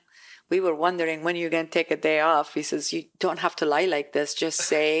 Sonia, we were wondering when you're going to take a day off. He says, you don't have to lie like this. Just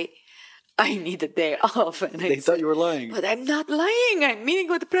say, I need a day off. And they thought you were lying. But I'm not lying. I'm meeting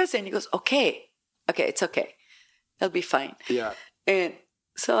with the president. He goes, okay, it's okay. It'll be fine. Yeah. And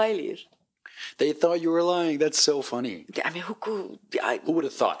so I leave. They thought you were lying. That's so funny. I mean, who would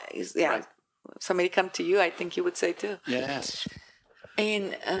have thought? Yeah. Right. If somebody come to you, I think you would say too. Yes.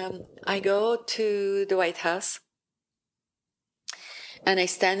 And I go to the White House. And I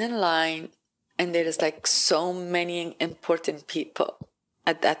stand in line, and there is like so many important people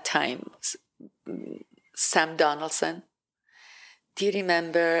at that time. Sam Donaldson. Do you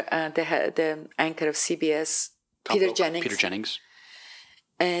remember the anchor of CBS, Peter Jennings? Peter Jennings.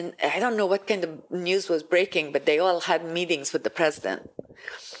 And I don't know what kind of news was breaking, but they all had meetings with the president.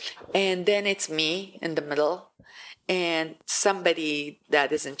 And then it's me in the middle. And somebody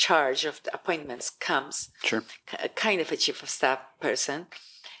that is in charge of the appointments comes, sure, kind of a chief of staff person,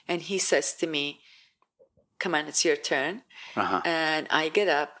 and he says to me, come on, it's your turn. Uh-huh. And I get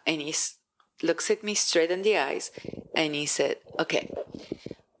up, and he looks at me straight in the eyes, and he said, okay,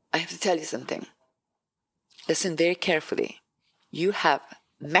 I have to tell you something. Listen very carefully. You have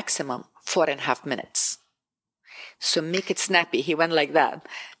maximum 4.5 minutes. So make it snappy. He went like that.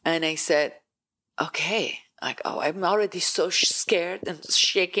 And I said, okay. Like, oh, I'm already so scared and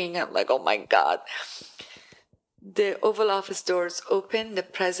shaking. I'm like, oh my God. The Oval Office doors open. The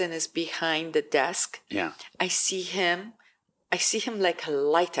president is behind the desk. Yeah. I see him like a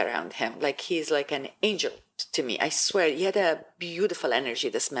light around him. Like he's like an angel to me. I swear, he had a beautiful energy,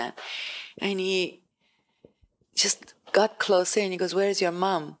 this man. And he just got closer and he goes, where's your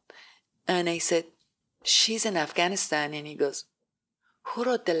mom? And I said, she's in Afghanistan. And he goes, who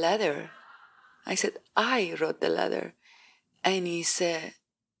wrote the letter? I said, I wrote the letter. And he said,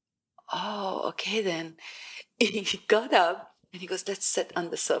 oh, okay then. He got up and he goes, let's sit on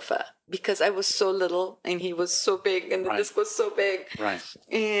the sofa. Because I was so little and he was so big and the disc was so big. Right.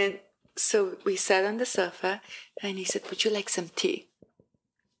 And so we sat on the sofa and he said, would you like some tea?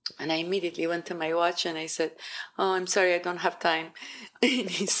 And I immediately went to my watch and I said, oh, I'm sorry, I don't have time. And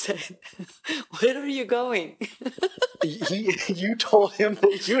he said, where are you going? You told him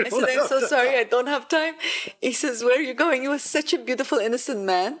that you don't I said, I'm so sorry, I don't have time. He says, where are you going? He was such a beautiful, innocent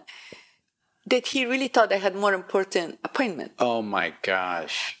man that he really thought I had more important appointment. Oh my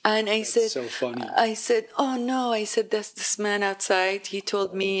gosh. And I said, so funny. I said, oh no. I said, that's this man outside. He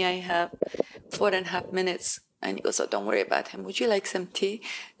told me I have 4.5 minutes. And he goes, oh, don't worry about him. Would you like some tea?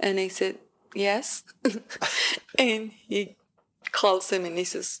 And I said, yes. And he calls him and he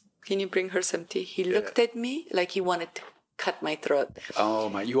says, can you bring her some tea? He looked at me like he wanted to cut my throat. Oh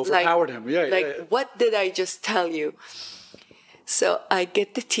my, you overpowered him. Yeah, like, yeah. What did I just tell you? So I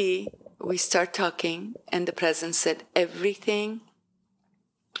get the tea. We start talking. And the president said, everything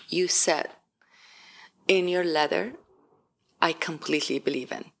you said in your letter, I completely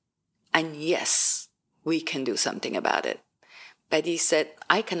believe in. And yes, we can do something about it. But he said,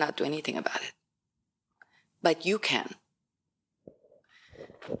 I cannot do anything about it. But you can.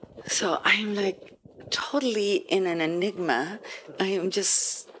 So I'm like totally in an enigma. I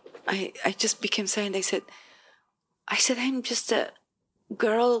just became silent. I said, I'm just a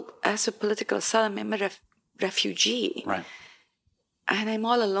girl as a political asylum. I'm a refugee. Right. And I'm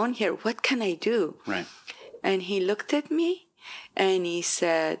all alone here. What can I do? Right. And he looked at me and he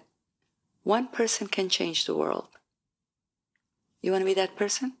said, one person can change the world. You want to be that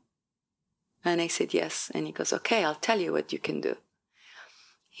person? And I said, yes. And he goes, okay, I'll tell you what you can do.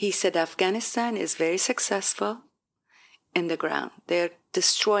 He said, Afghanistan is very successful in the ground. They're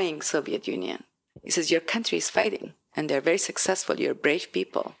destroying Soviet Union. He says, your country is fighting and they're very successful. You're brave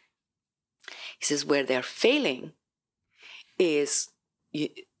people. He says, where they're failing is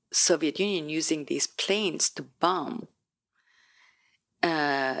Soviet Union using these planes to bomb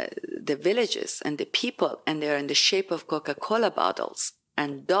the villages and the people, and they're in the shape of Coca-Cola bottles.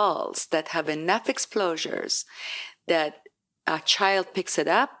 and dolls that have enough exposures that a child picks it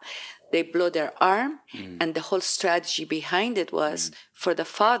up, they blow their arm, and the whole strategy behind it was for the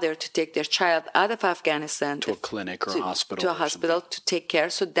father to take their child out of Afghanistan to a clinic or a hospital. To a hospital to take care,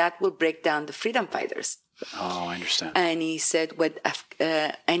 so that will break down the freedom fighters. Oh, I understand. And he said,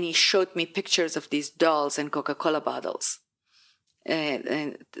 and he showed me pictures of these dolls and Coca-Cola bottles,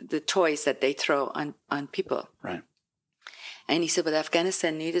 and the toys that they throw on people. Right. And he said, what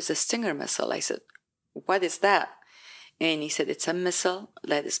Afghanistan needs is a Stinger missile. I said, what is that? And he said, it's a missile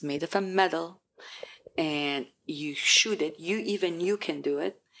that is made of a metal, and you shoot it. You can do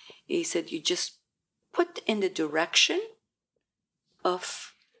it. He said, you just put in the direction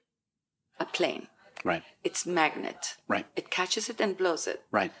of a plane. Right. It's magnet. Right. It catches it and blows it.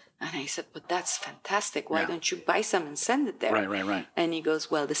 Right. And I said, but that's fantastic. Why don't you buy some and send it there? Right. And he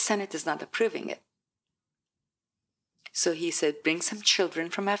goes, well, the Senate is not approving it. So he said, bring some children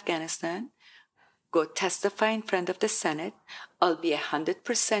from Afghanistan, go testify in front of the Senate. I'll be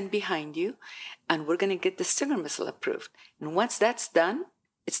 100% behind you, and we're going to get the Stinger missile approved. And once that's done,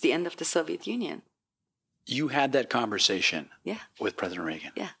 it's the end of the Soviet Union. You had that conversation with President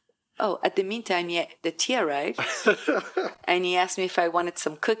Reagan. Yeah. Oh, at the meantime, the tea arrived, and he asked me if I wanted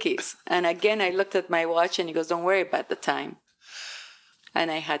some cookies. And again, I looked at my watch, and he goes, don't worry about the time. And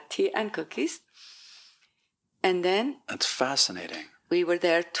I had tea and cookies. And then... That's fascinating. We were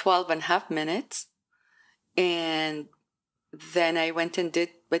there 12 and a half minutes. And then I went and did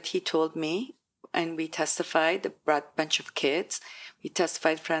what he told me, and we testified. Brought a bunch of kids. We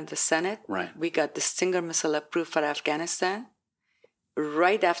testified in front of the Senate. Right. We got the Stinger missile approved for Afghanistan.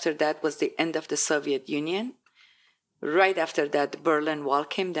 Right after that was the end of the Soviet Union. Right after that, the Berlin Wall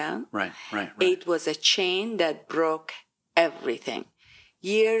came down. Right. It was a chain that broke everything.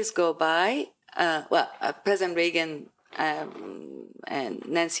 Years go by. President Reagan and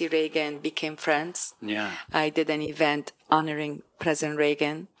Nancy Reagan became friends. Yeah. I did an event honoring President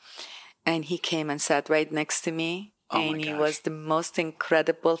Reagan, and he came and sat right next to me. And he was the most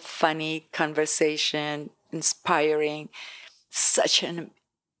incredible, funny conversation, inspiring.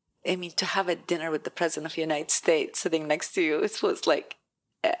 To have a dinner with the President of the United States sitting next to you, it was like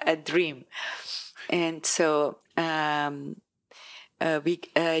a dream. And so we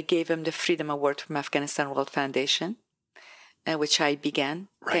gave him the Freedom Award from Afghanistan World Foundation, which I began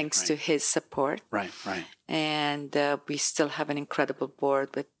thanks to his support. Right. And we still have an incredible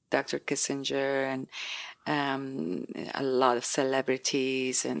board with Dr. Kissinger and a lot of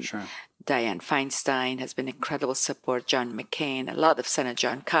celebrities, and Dianne Feinstein has been incredible support, John McCain, a lot of Senator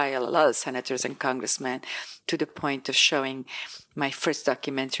John Kyle, a lot of senators and congressmen, to the point of showing my first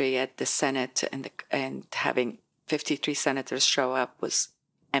documentary at the Senate and having 53 senators show up was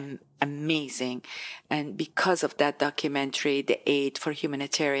amazing. And because of that documentary, the aid for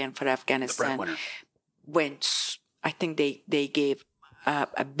humanitarian for Afghanistan went, I think they gave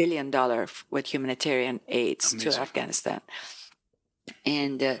 $1 billion with humanitarian aids to Afghanistan.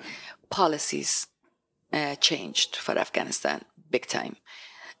 And policies changed for Afghanistan big time.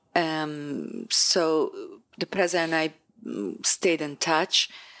 So the president and I stayed in touch.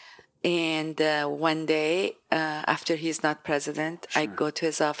 And one day, after he's not president, I go to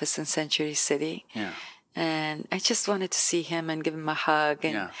his office in Century City. Yeah. And I just wanted to see him and give him a hug.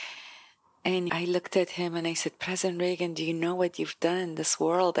 And I looked at him and I said, President Reagan, do you know what you've done in this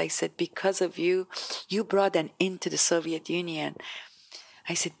world? I said, because of you, you brought an end to the Soviet Union.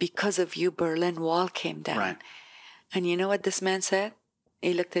 I said, because of you, Berlin Wall came down. Right. And you know what this man said?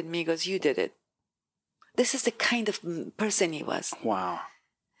 He looked at me and goes, you did it. This is the kind of person he was. Wow.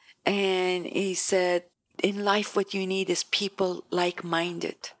 And he said, in life, what you need is people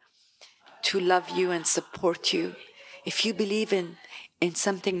like-minded to love you and support you. If you believe in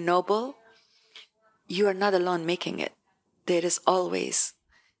something noble, you are not alone making it. There is always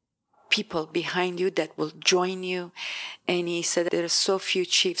people behind you that will join you. And he said, there are so few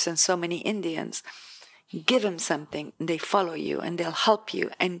chiefs and so many Indians. Give them something, and they follow you, and they'll help you.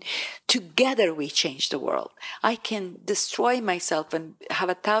 And together we change the world. I can destroy myself and have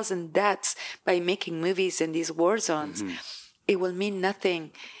 1,000 deaths by making movies in these war zones. Mm-hmm. It will mean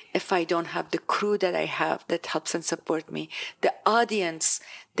nothing if I don't have the crew that I have that helps and support me, the audience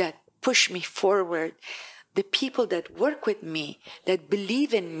that push me forward, the people that work with me, that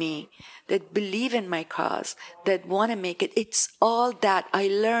believe in me, that believe in my cause, that want to make it. It's all that. I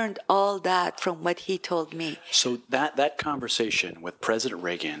learned all that from what he told me. So that conversation with President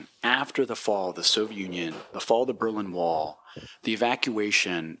Reagan after the fall of the Soviet Union, the fall of the Berlin Wall, the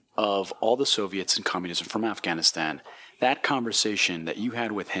evacuation of all the Soviets and communism from Afghanistan, that conversation that you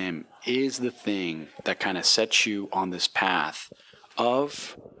had with him is the thing that kind of sets you on this path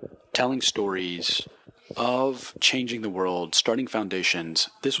of telling stories, of changing the world, starting foundations.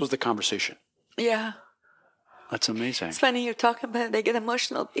 This was the conversation. Yeah. That's amazing. It's funny you're talking about it. I get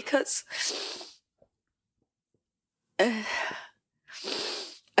emotional because I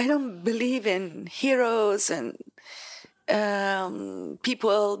don't believe in heroes and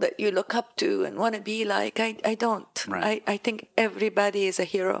people that you look up to and want to be like. I don't. Right. I think everybody is a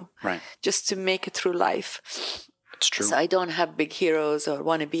hero. Right. Just to make it through life. It's true. So I don't have big heroes or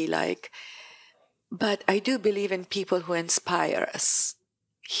want to be like. But I do believe in people who inspire us.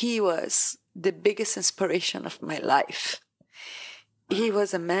 He was the biggest inspiration of my life. He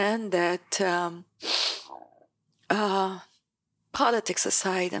was a man that, politics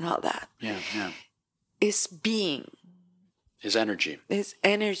aside and all that, his being, his energy,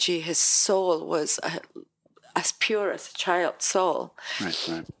 his soul was as pure as a child's soul.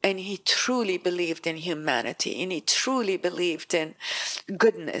 Right. And he truly believed in humanity, and he truly believed in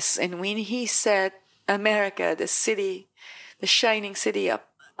goodness. And when he said, America, the city, the shining city up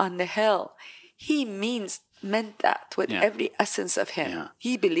on the hill, he meant that with every essence of him. Yeah.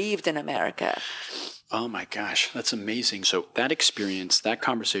 He believed in America. Oh my gosh, that's amazing. So that experience, that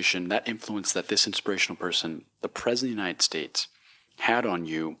conversation, that influence that this inspirational person, the President of the United States, had on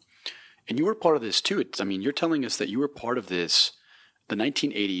you, and you were part of this too. You're telling us that you were part of this, the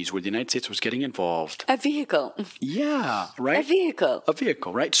 1980s, where the United States was getting involved. A vehicle. Yeah, right? A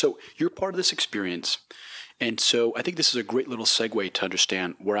vehicle, right? So you're part of this experience. And so I think this is a great little segue to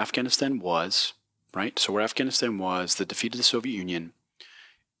understand where Afghanistan was, right? So where Afghanistan was, the defeat of the Soviet Union,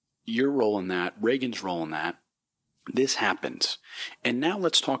 your role in that, Reagan's role in that, this happens. And now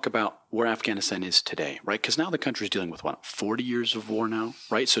let's talk about where Afghanistan is today, right? Because now the country is dealing with, 40 years of war now,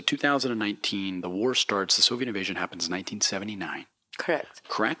 right? So 2019, the war starts, the Soviet invasion happens in 1979.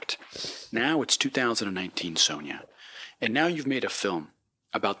 Correct? Now it's 2019, Sonia. And now you've made a film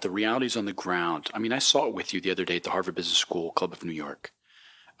about the realities on the ground. I saw it with you the other day at the Harvard Business School Club of New York.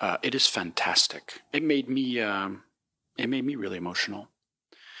 It is fantastic. It made me really emotional.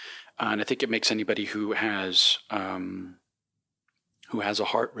 And I think it makes anybody who has a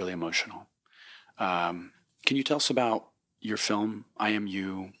heart really emotional. Can you tell us about your film, I Am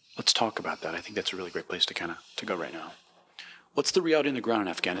You? Let's talk about that. I think that's a really great place to go right now. What's the reality on the ground in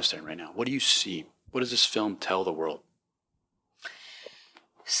Afghanistan right now? What do you see? What does this film tell the world?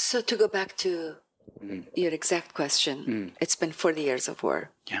 So to go back to your exact question, it's been 40 years of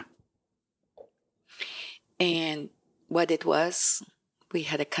war. Yeah. And what it was, we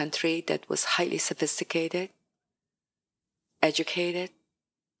had a country that was highly sophisticated, educated,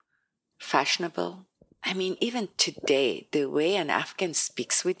 fashionable. Even today, the way an Afghan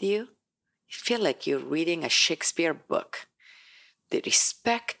speaks with you, you feel like you're reading a Shakespeare book. The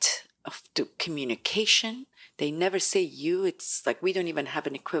respect of the communication, they never say you. It's like we don't even have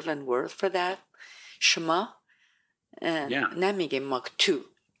an equivalent word for that. Shema. Namige maktu.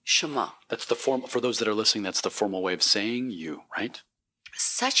 Shema. That's the form, for those that are listening, that's the formal way of saying you, right?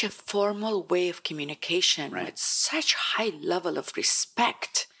 Such a formal way of communication, right, with such high level of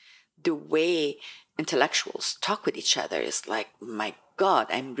respect. The way intellectuals talk with each other is like, my God,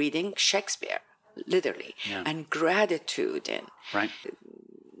 I'm reading Shakespeare, literally. Yeah. And gratitude and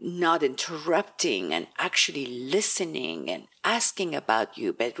not interrupting and actually listening and asking about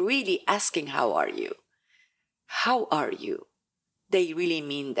you, but really asking, how are you? How are you? They really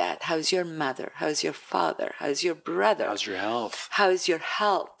mean that. How's your mother? How's your father? How's your brother? How's your health? How's your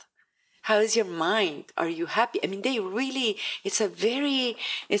health? How's your mind? Are you happy? They really, it's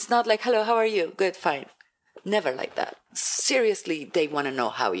not like, hello, how are you? Good, fine. Never like that. Seriously, they want to know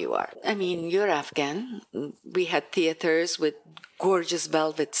how you are. You're Afghan. We had theaters with gorgeous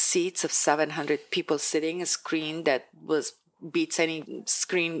velvet seats of 700 people sitting, a screen that beats any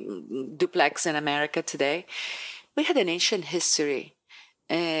screen duplex in America today. We had an ancient history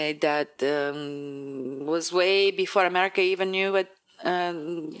that was way before America even knew what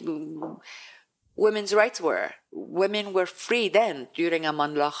women's rights were. Women were free then during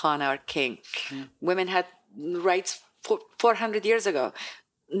Amanullah Khan, our king. Women had rights 400 years ago.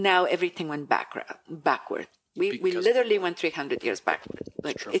 Now everything went backward. We literally went 300 years backward.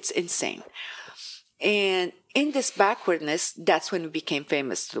 It's insane. And in this backwardness, that's when we became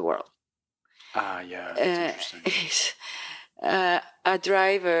famous to the world. Yeah, that's interesting. A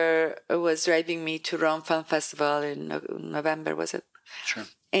driver was driving me to Rome Film Festival in November, was it? Sure.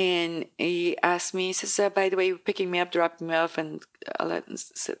 And he asked me, he says, by the way, you're picking me up, dropping me off, and all that. And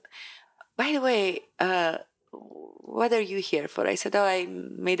said, by the way, what are you here for? I said, I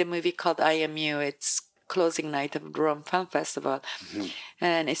made a movie called I Am You. It's closing night of the Rome Film Festival. Mm-hmm.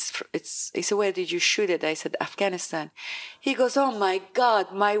 And he said, where did you shoot it? I said, Afghanistan. He goes, oh my God,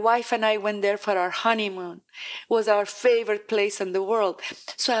 my wife and I went there for our honeymoon. It was our favorite place in the world.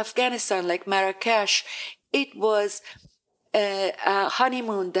 So Afghanistan, like Marrakesh, it was a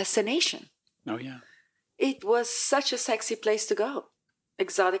honeymoon destination. Oh, yeah. It was such a sexy place to go,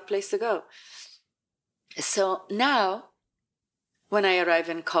 exotic place to go. So now, when I arrive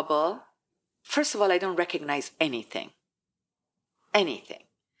in Kabul, first of all, I don't recognize anything. Anything.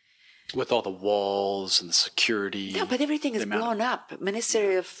 With all the walls and the security. No, but everything is blown up.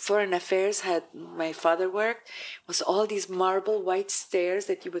 Ministry of Foreign Affairs had my father worked. It was all these marble white stairs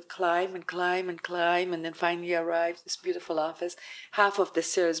that you would climb and climb and climb, and then finally arrive this beautiful office. Half of the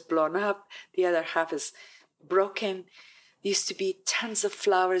stairs blown up, the other half is broken. There used to be tons of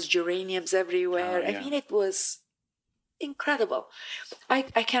flowers, geraniums everywhere. I mean, it was incredible.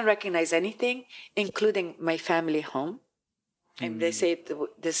 I can't recognize anything, including my family home. And they say,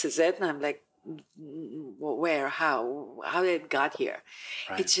 this is it. And I'm like, where, how did it got here?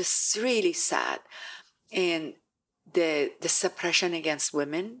 Right. It's just really sad. And the suppression against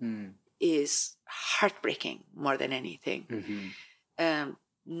women is heartbreaking more than anything. Mm-hmm.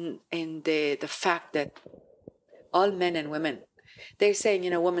 And the fact that all men and women, they're saying,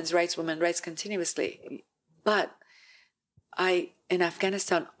 women's rights continuously. But in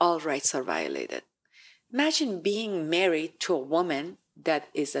Afghanistan, all rights are violated. Imagine being married to a woman that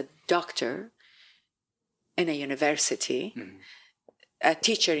is a doctor in a university, a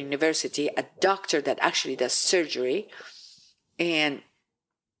teacher in university, a doctor that actually does surgery, and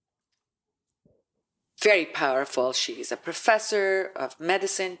very powerful. She's a professor of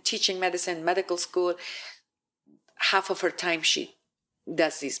medicine, teaching medicine, medical school. Half of her time she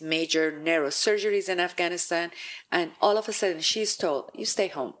does these major neurosurgeries in Afghanistan, and all of a sudden she's told, you stay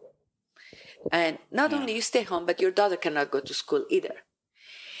home. And not only you stay home, but your daughter cannot go to school either.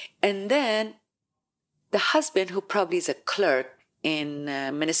 And then the husband, who probably is a clerk in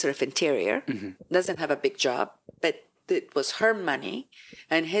Ministry of Interior, doesn't have a big job, but it was her money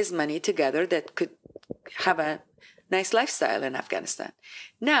and his money together that could have a nice lifestyle in Afghanistan.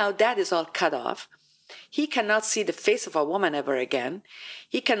 Now that is all cut off. He cannot see the face of a woman ever again.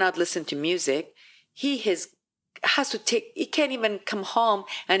 He cannot listen to music. He can't even come home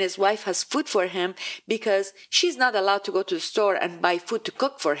and his wife has food for him because she's not allowed to go to the store and buy food to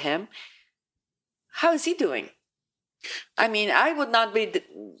cook for him. How is he doing? I mean, I don't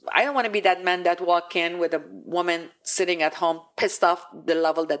want to be that man that walk in with a woman sitting at home pissed off the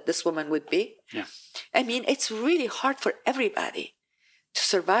level that this woman would be. Yeah. I mean, it's really hard for everybody to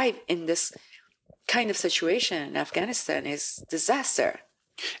survive in this kind of situation in Afghanistan. Is disaster.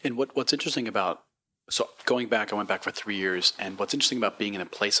 And what's interesting about, so going back, I went back for 3 years, and what's interesting about being in a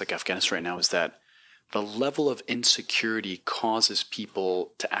place like Afghanistan right now is that the level of insecurity causes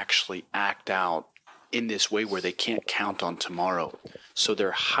people to actually act out in this way where they can't count on tomorrow. So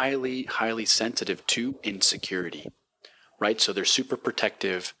they're highly, highly sensitive to insecurity, right? So they're super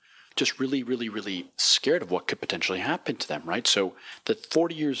protective, just really, really, really scared of what could potentially happen to them, right? So the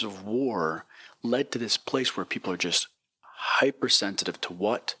 40 years of war led to this place where people are just hypersensitive to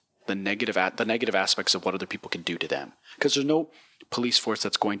what the negative aspects of what other people can do to them. Because there's no police force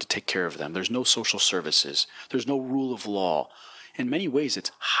that's going to take care of them. There's no social services. There's no rule of law. In many ways,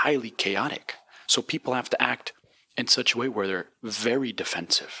 it's highly chaotic. So people have to act in such a way where they're very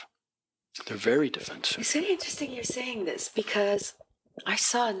defensive. They're very defensive. It's very interesting you're saying this because I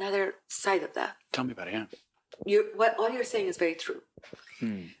saw another side of that. Tell me about it, yeah. All you're saying is very true.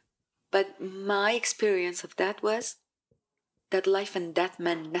 But my experience of that was that life and death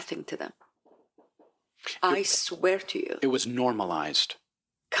meant nothing to them. I swear to you. It was normalized.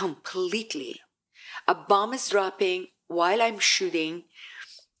 Completely. A bomb is dropping while I'm shooting.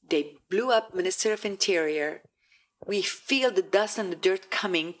 They blew up Ministry of Interior. We feel the dust and the dirt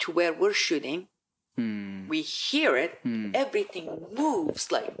coming to where we're shooting. We hear it. Everything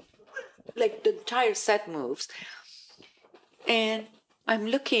moves like the entire set moves. And I'm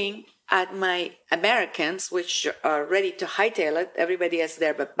looking at my Americans, which are ready to hightail it. Everybody has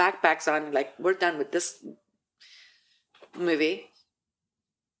their backpacks on, like, we're done with this movie.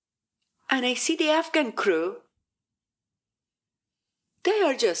 And I see the Afghan crew. They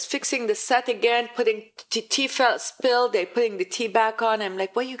are just fixing the set again, putting tea spilled. They're putting the tea back on. I'm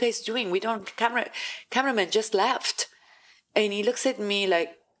like, what are you guys doing? Cameraman just left. And he looks at me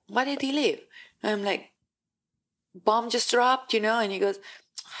like, why did he leave? I'm like, bomb just dropped, And he goes,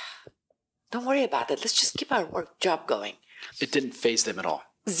 don't worry about it. Let's just keep our job going. It didn't faze them at all.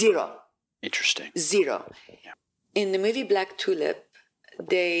 Zero. Interesting. Zero. Yeah. In the movie Black Tulip,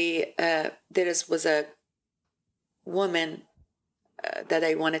 was a woman that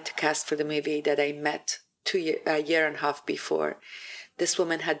I wanted to cast for the movie that I met a year and a half before. This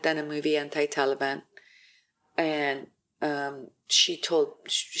woman had done a movie anti-Taliban, and she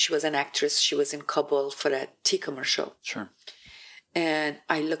was an actress. She was in Kabul for a tea commercial. Sure. And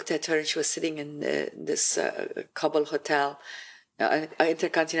I looked at her, and she was sitting in this Kabul hotel,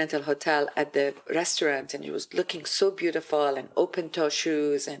 Intercontinental Hotel, at the restaurant, and she was looking so beautiful, and open-toe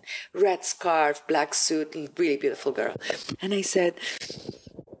shoes, and red scarf, black suit, really beautiful girl. And I said,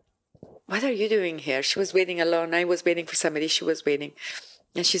 "What are you doing here?" She was waiting alone. I was waiting for somebody. She was waiting.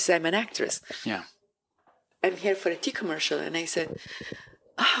 And she said, "I'm an actress. Yeah. I'm here for a tea commercial." And I said,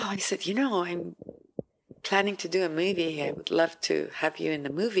 I'm planning to do a movie. I would love to have you in the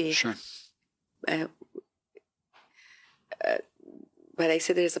movie. Sure. But I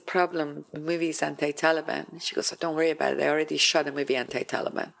said, there's a problem. The movie is anti-Taliban. And she goes, "Oh, don't worry about it. I already shot a movie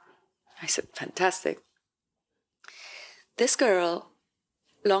anti-Taliban." I said, "Fantastic." This girl,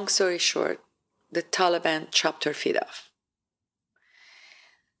 long story short, the Taliban chopped her feet off.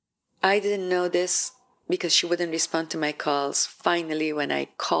 I didn't know this because she wouldn't respond to my calls. Finally, when I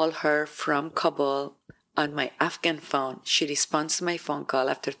call her from Kabul on my Afghan phone, she responds to my phone call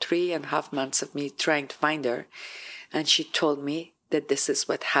after 3.5 months of me trying to find her. And she told me that this is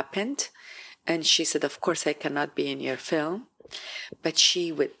what happened. And she said, "Of course, I cannot be in your film." But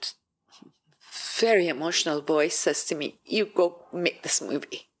she, with very emotional voice, says to me, "You go make this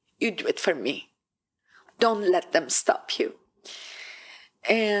movie. You do it for me. Don't let them stop you."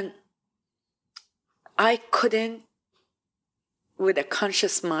 And I couldn't, with a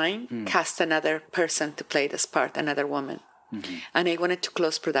conscious mind, cast another person to play this part, another woman. Mm-hmm. And I wanted to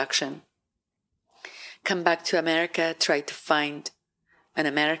close production, come back to America, try to find an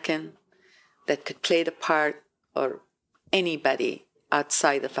American that could play the part, or anybody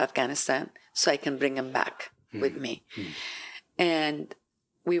outside of Afghanistan, so I can bring them back with me. And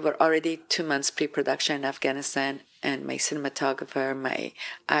we were already 2 months pre-production in Afghanistan, and my cinematographer, my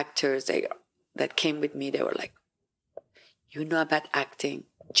actors that came with me, they were like, "You know about acting,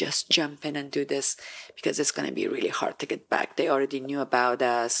 just jump in and do this, because it's going to be really hard to get back." They already knew about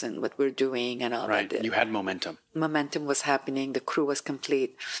us and what we're doing and all that. Right, you had momentum. Momentum was happening, the crew was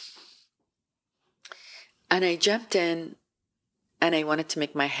complete. And I jumped in, and I wanted to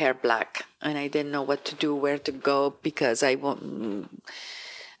make my hair black, and I didn't know what to do, where to go, because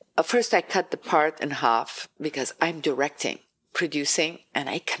first I cut the part in half, because I'm directing, producing, and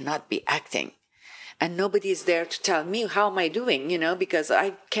I cannot be acting. And nobody is there to tell me how am I doing, because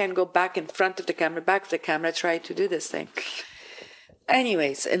I can't go back in front of the camera, back of the camera, try to do this thing.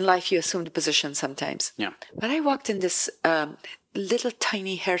 Anyways, in life you assume the position sometimes. Yeah. But I walked in this little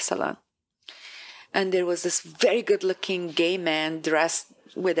tiny hair salon, and there was this very good-looking gay man dressed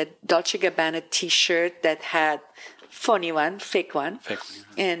with a Dolce & Gabbana T-shirt that had fake one,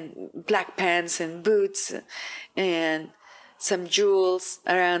 and black pants and boots, and some jewels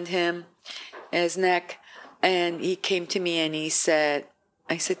around his neck. And he came to me and he said,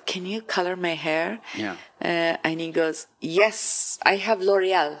 I said, "Can you color my hair?" Yeah. And he goes, "Yes, I have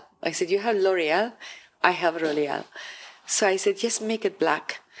L'Oreal." I said, "You have L'Oreal?" "I have L'Oreal." So I said, "Just make it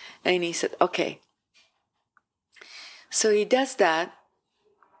black." And he said, "Okay." So he does that.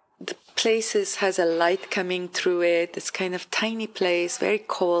 The place has a light coming through it. It's kind of tiny place, very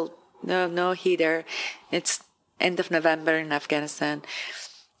cold, no heater. It's end of November in Afghanistan.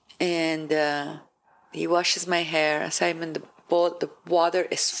 And he washes my hair. As I'm in the bowl, the water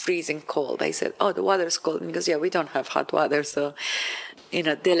is freezing cold. I said, "Oh, the water is cold." And he goes, "Yeah, we don't have hot water." So,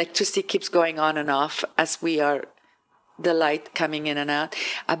 the electricity keeps going on and off as we are, the light coming in and out.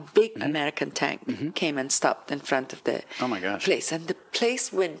 A big American tank came and stopped in front of the Oh my gosh. place. And the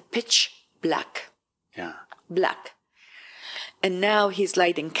place went pitch black. Yeah. Black. And now he's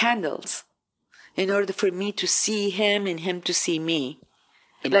lighting candles in order for me to see him and him to see me.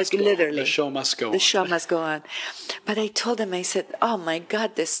 Like literally. The show must go on. The show must go on. But I told him, I said, "Oh my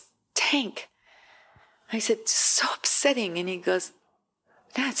God, this tank." I said, "So upsetting." And he goes,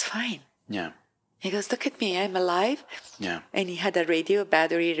 "That's fine." Yeah. He goes, "Look at me, I'm alive." Yeah. And he had a radio,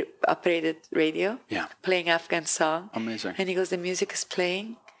 battery-operated radio, Yeah. playing Afghan song. Amazing. And he goes, "The music is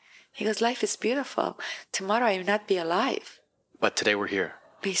playing." He goes, "Life is beautiful. Tomorrow I will not be alive." But today we're here.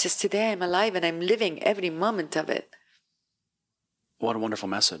 But he says, "Today I'm alive and I'm living every moment of it." What a wonderful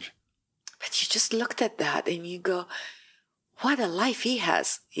message. But you just looked at that and you go, what a life he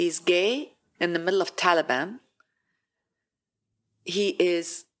has. He's gay in the middle of Taliban. He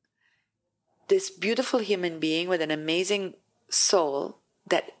is this beautiful human being with an amazing soul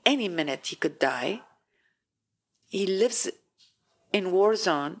that any minute he could die. He lives in war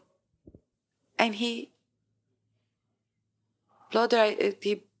zone, and he uploader,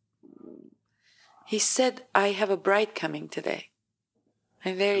 he said, I have a bride coming today.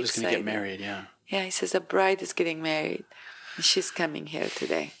 I'm very excited. He was going to get married, yeah. Yeah, he says a bride is getting married. And she's coming here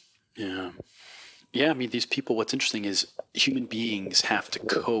today. Yeah. Yeah, I mean, these people, what's interesting is human beings have to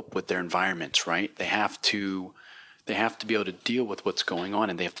cope with their environments, right? They have to be able to deal with what's going on,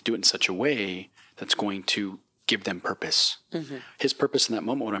 and they have to do it in such a way that's going to give them purpose. Mm-hmm. His purpose in that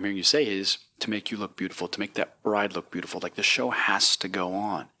moment, what I'm hearing you say, is to make you look beautiful, to make that bride look beautiful. Like, the show has to go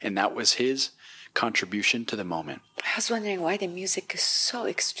on. And that was his contribution to the moment. I was wondering why the music is so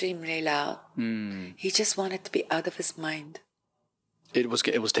extremely loud. He just wanted to be out of his mind. It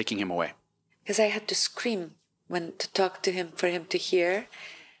was taking him away. Because I had to scream to talk to him, for him to hear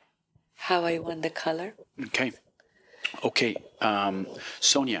how I want the color. Okay.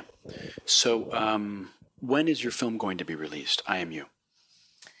 Sonia, so when is your film going to be released? I Am You.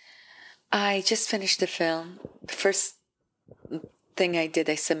 I just finished the film. The first thing I did,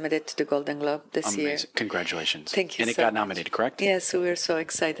 I submitted to the Golden Globe this year. Congratulations. Thank you. And it got nominated, correct? Yes, we were so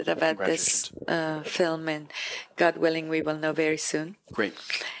excited about this film, and God willing, we will know very soon. Great.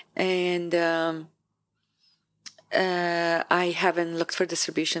 And I haven't looked for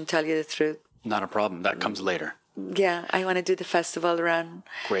distribution, tell you the truth. Not a problem. That comes later. Yeah, I want to do the festival run.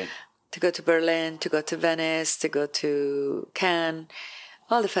 Great. To go to Berlin, to go to Venice, to go to Cannes,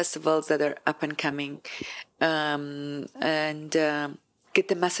 all the festivals that are up and coming, and get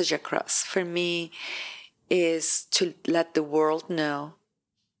the message across. For me, is to let the world know,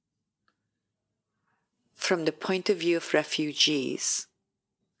 from the point of view of refugees,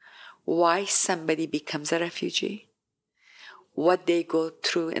 why somebody becomes a refugee, what they go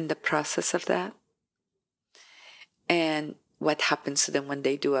through in the process of that, and what happens to them when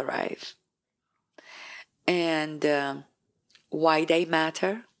they do arrive, and why they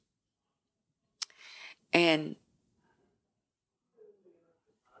matter, and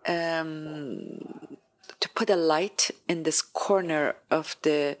to put a light in this corner of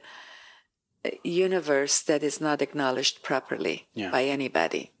the universe that is not acknowledged properly by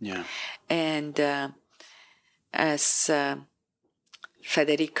anybody. Yeah. And as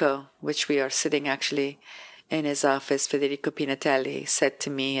Federico, which we are sitting actually in his office, Federico Pinatelli, said to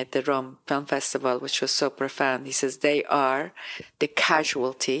me at the Rome Film Festival, which was so profound, he says, they are the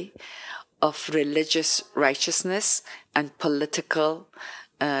casualty of religious righteousness and political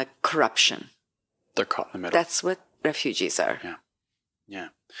corruption. They're caught in the middle. That's what refugees are. Yeah.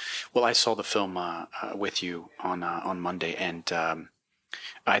 Well, I saw the film with you on Monday, and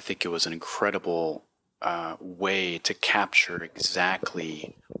I think it was an incredible way to capture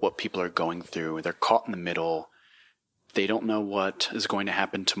exactly what people are going through. They're caught in the middle. They don't know what is going to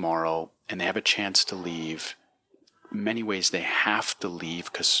happen tomorrow, and they have a chance to leave. In many ways, they have to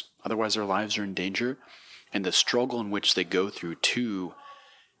leave because otherwise their lives are in danger. And the struggle in which they go through to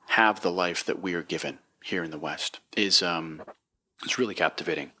have the life that we are given here in the West is it's really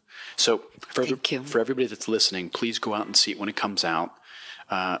captivating. So for everybody that's listening, please go out and see it when it comes out.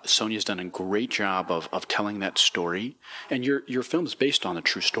 Sonia's done a great job of telling that story. And your film is based on a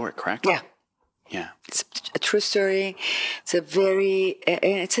true story, correct? Yeah. It's a true story. It's a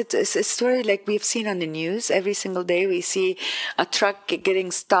it's a story like we've seen on the news. Every single day we see a truck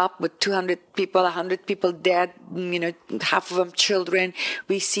getting stopped with 200 people, 100 people dead, half of them children.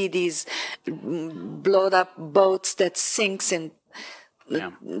 We see these blown up boats that sinks and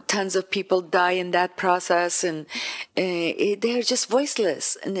tons of people die in that process, and they're just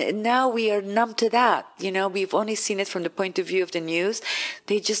voiceless. And now we are numb to that. We've only seen it from the point of view of the news.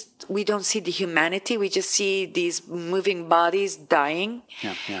 We don't see the humanity. We just see these moving bodies dying.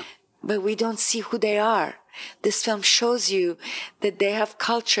 But we don't see who they are. This film shows you that they have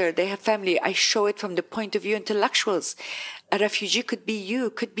culture, they have family. I show it from the point of view of intellectuals. A refugee could be you,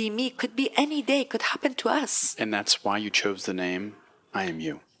 could be me, could be any day, could happen to us. And that's why you chose the name I Am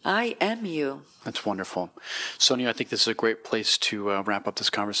You. I Am You. That's wonderful. Sonia, I think this is a great place to wrap up this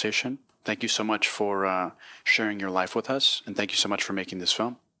conversation. Thank you so much for sharing your life with us, and thank you so much for making this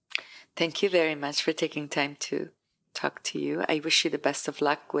film. Thank you very much for taking time to talk to you. I wish you the best of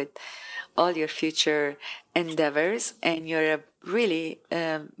luck with all your future endeavors, and you're a really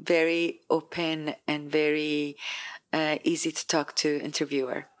very open and very easy to talk to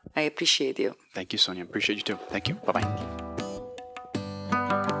interviewer. I appreciate you. Thank you, Sonia. Appreciate you too. Thank you. Bye-bye.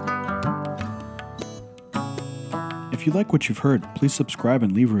 If you like what you've heard, please subscribe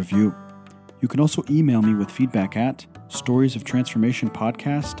and leave a review. You can also email me with feedback at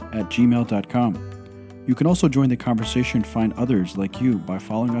storiesoftranformationpodcast@gmail.com. You can also join the conversation and find others like you by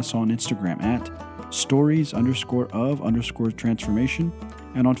following us on Instagram at stories_of_transformation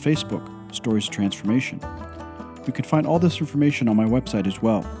and on Facebook, Stories of Transformation. You can find all this information on my website as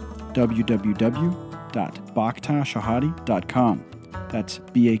well, www.bakhtashahadi.com. That's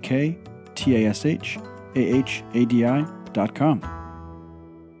BAKTASHAHADI.com.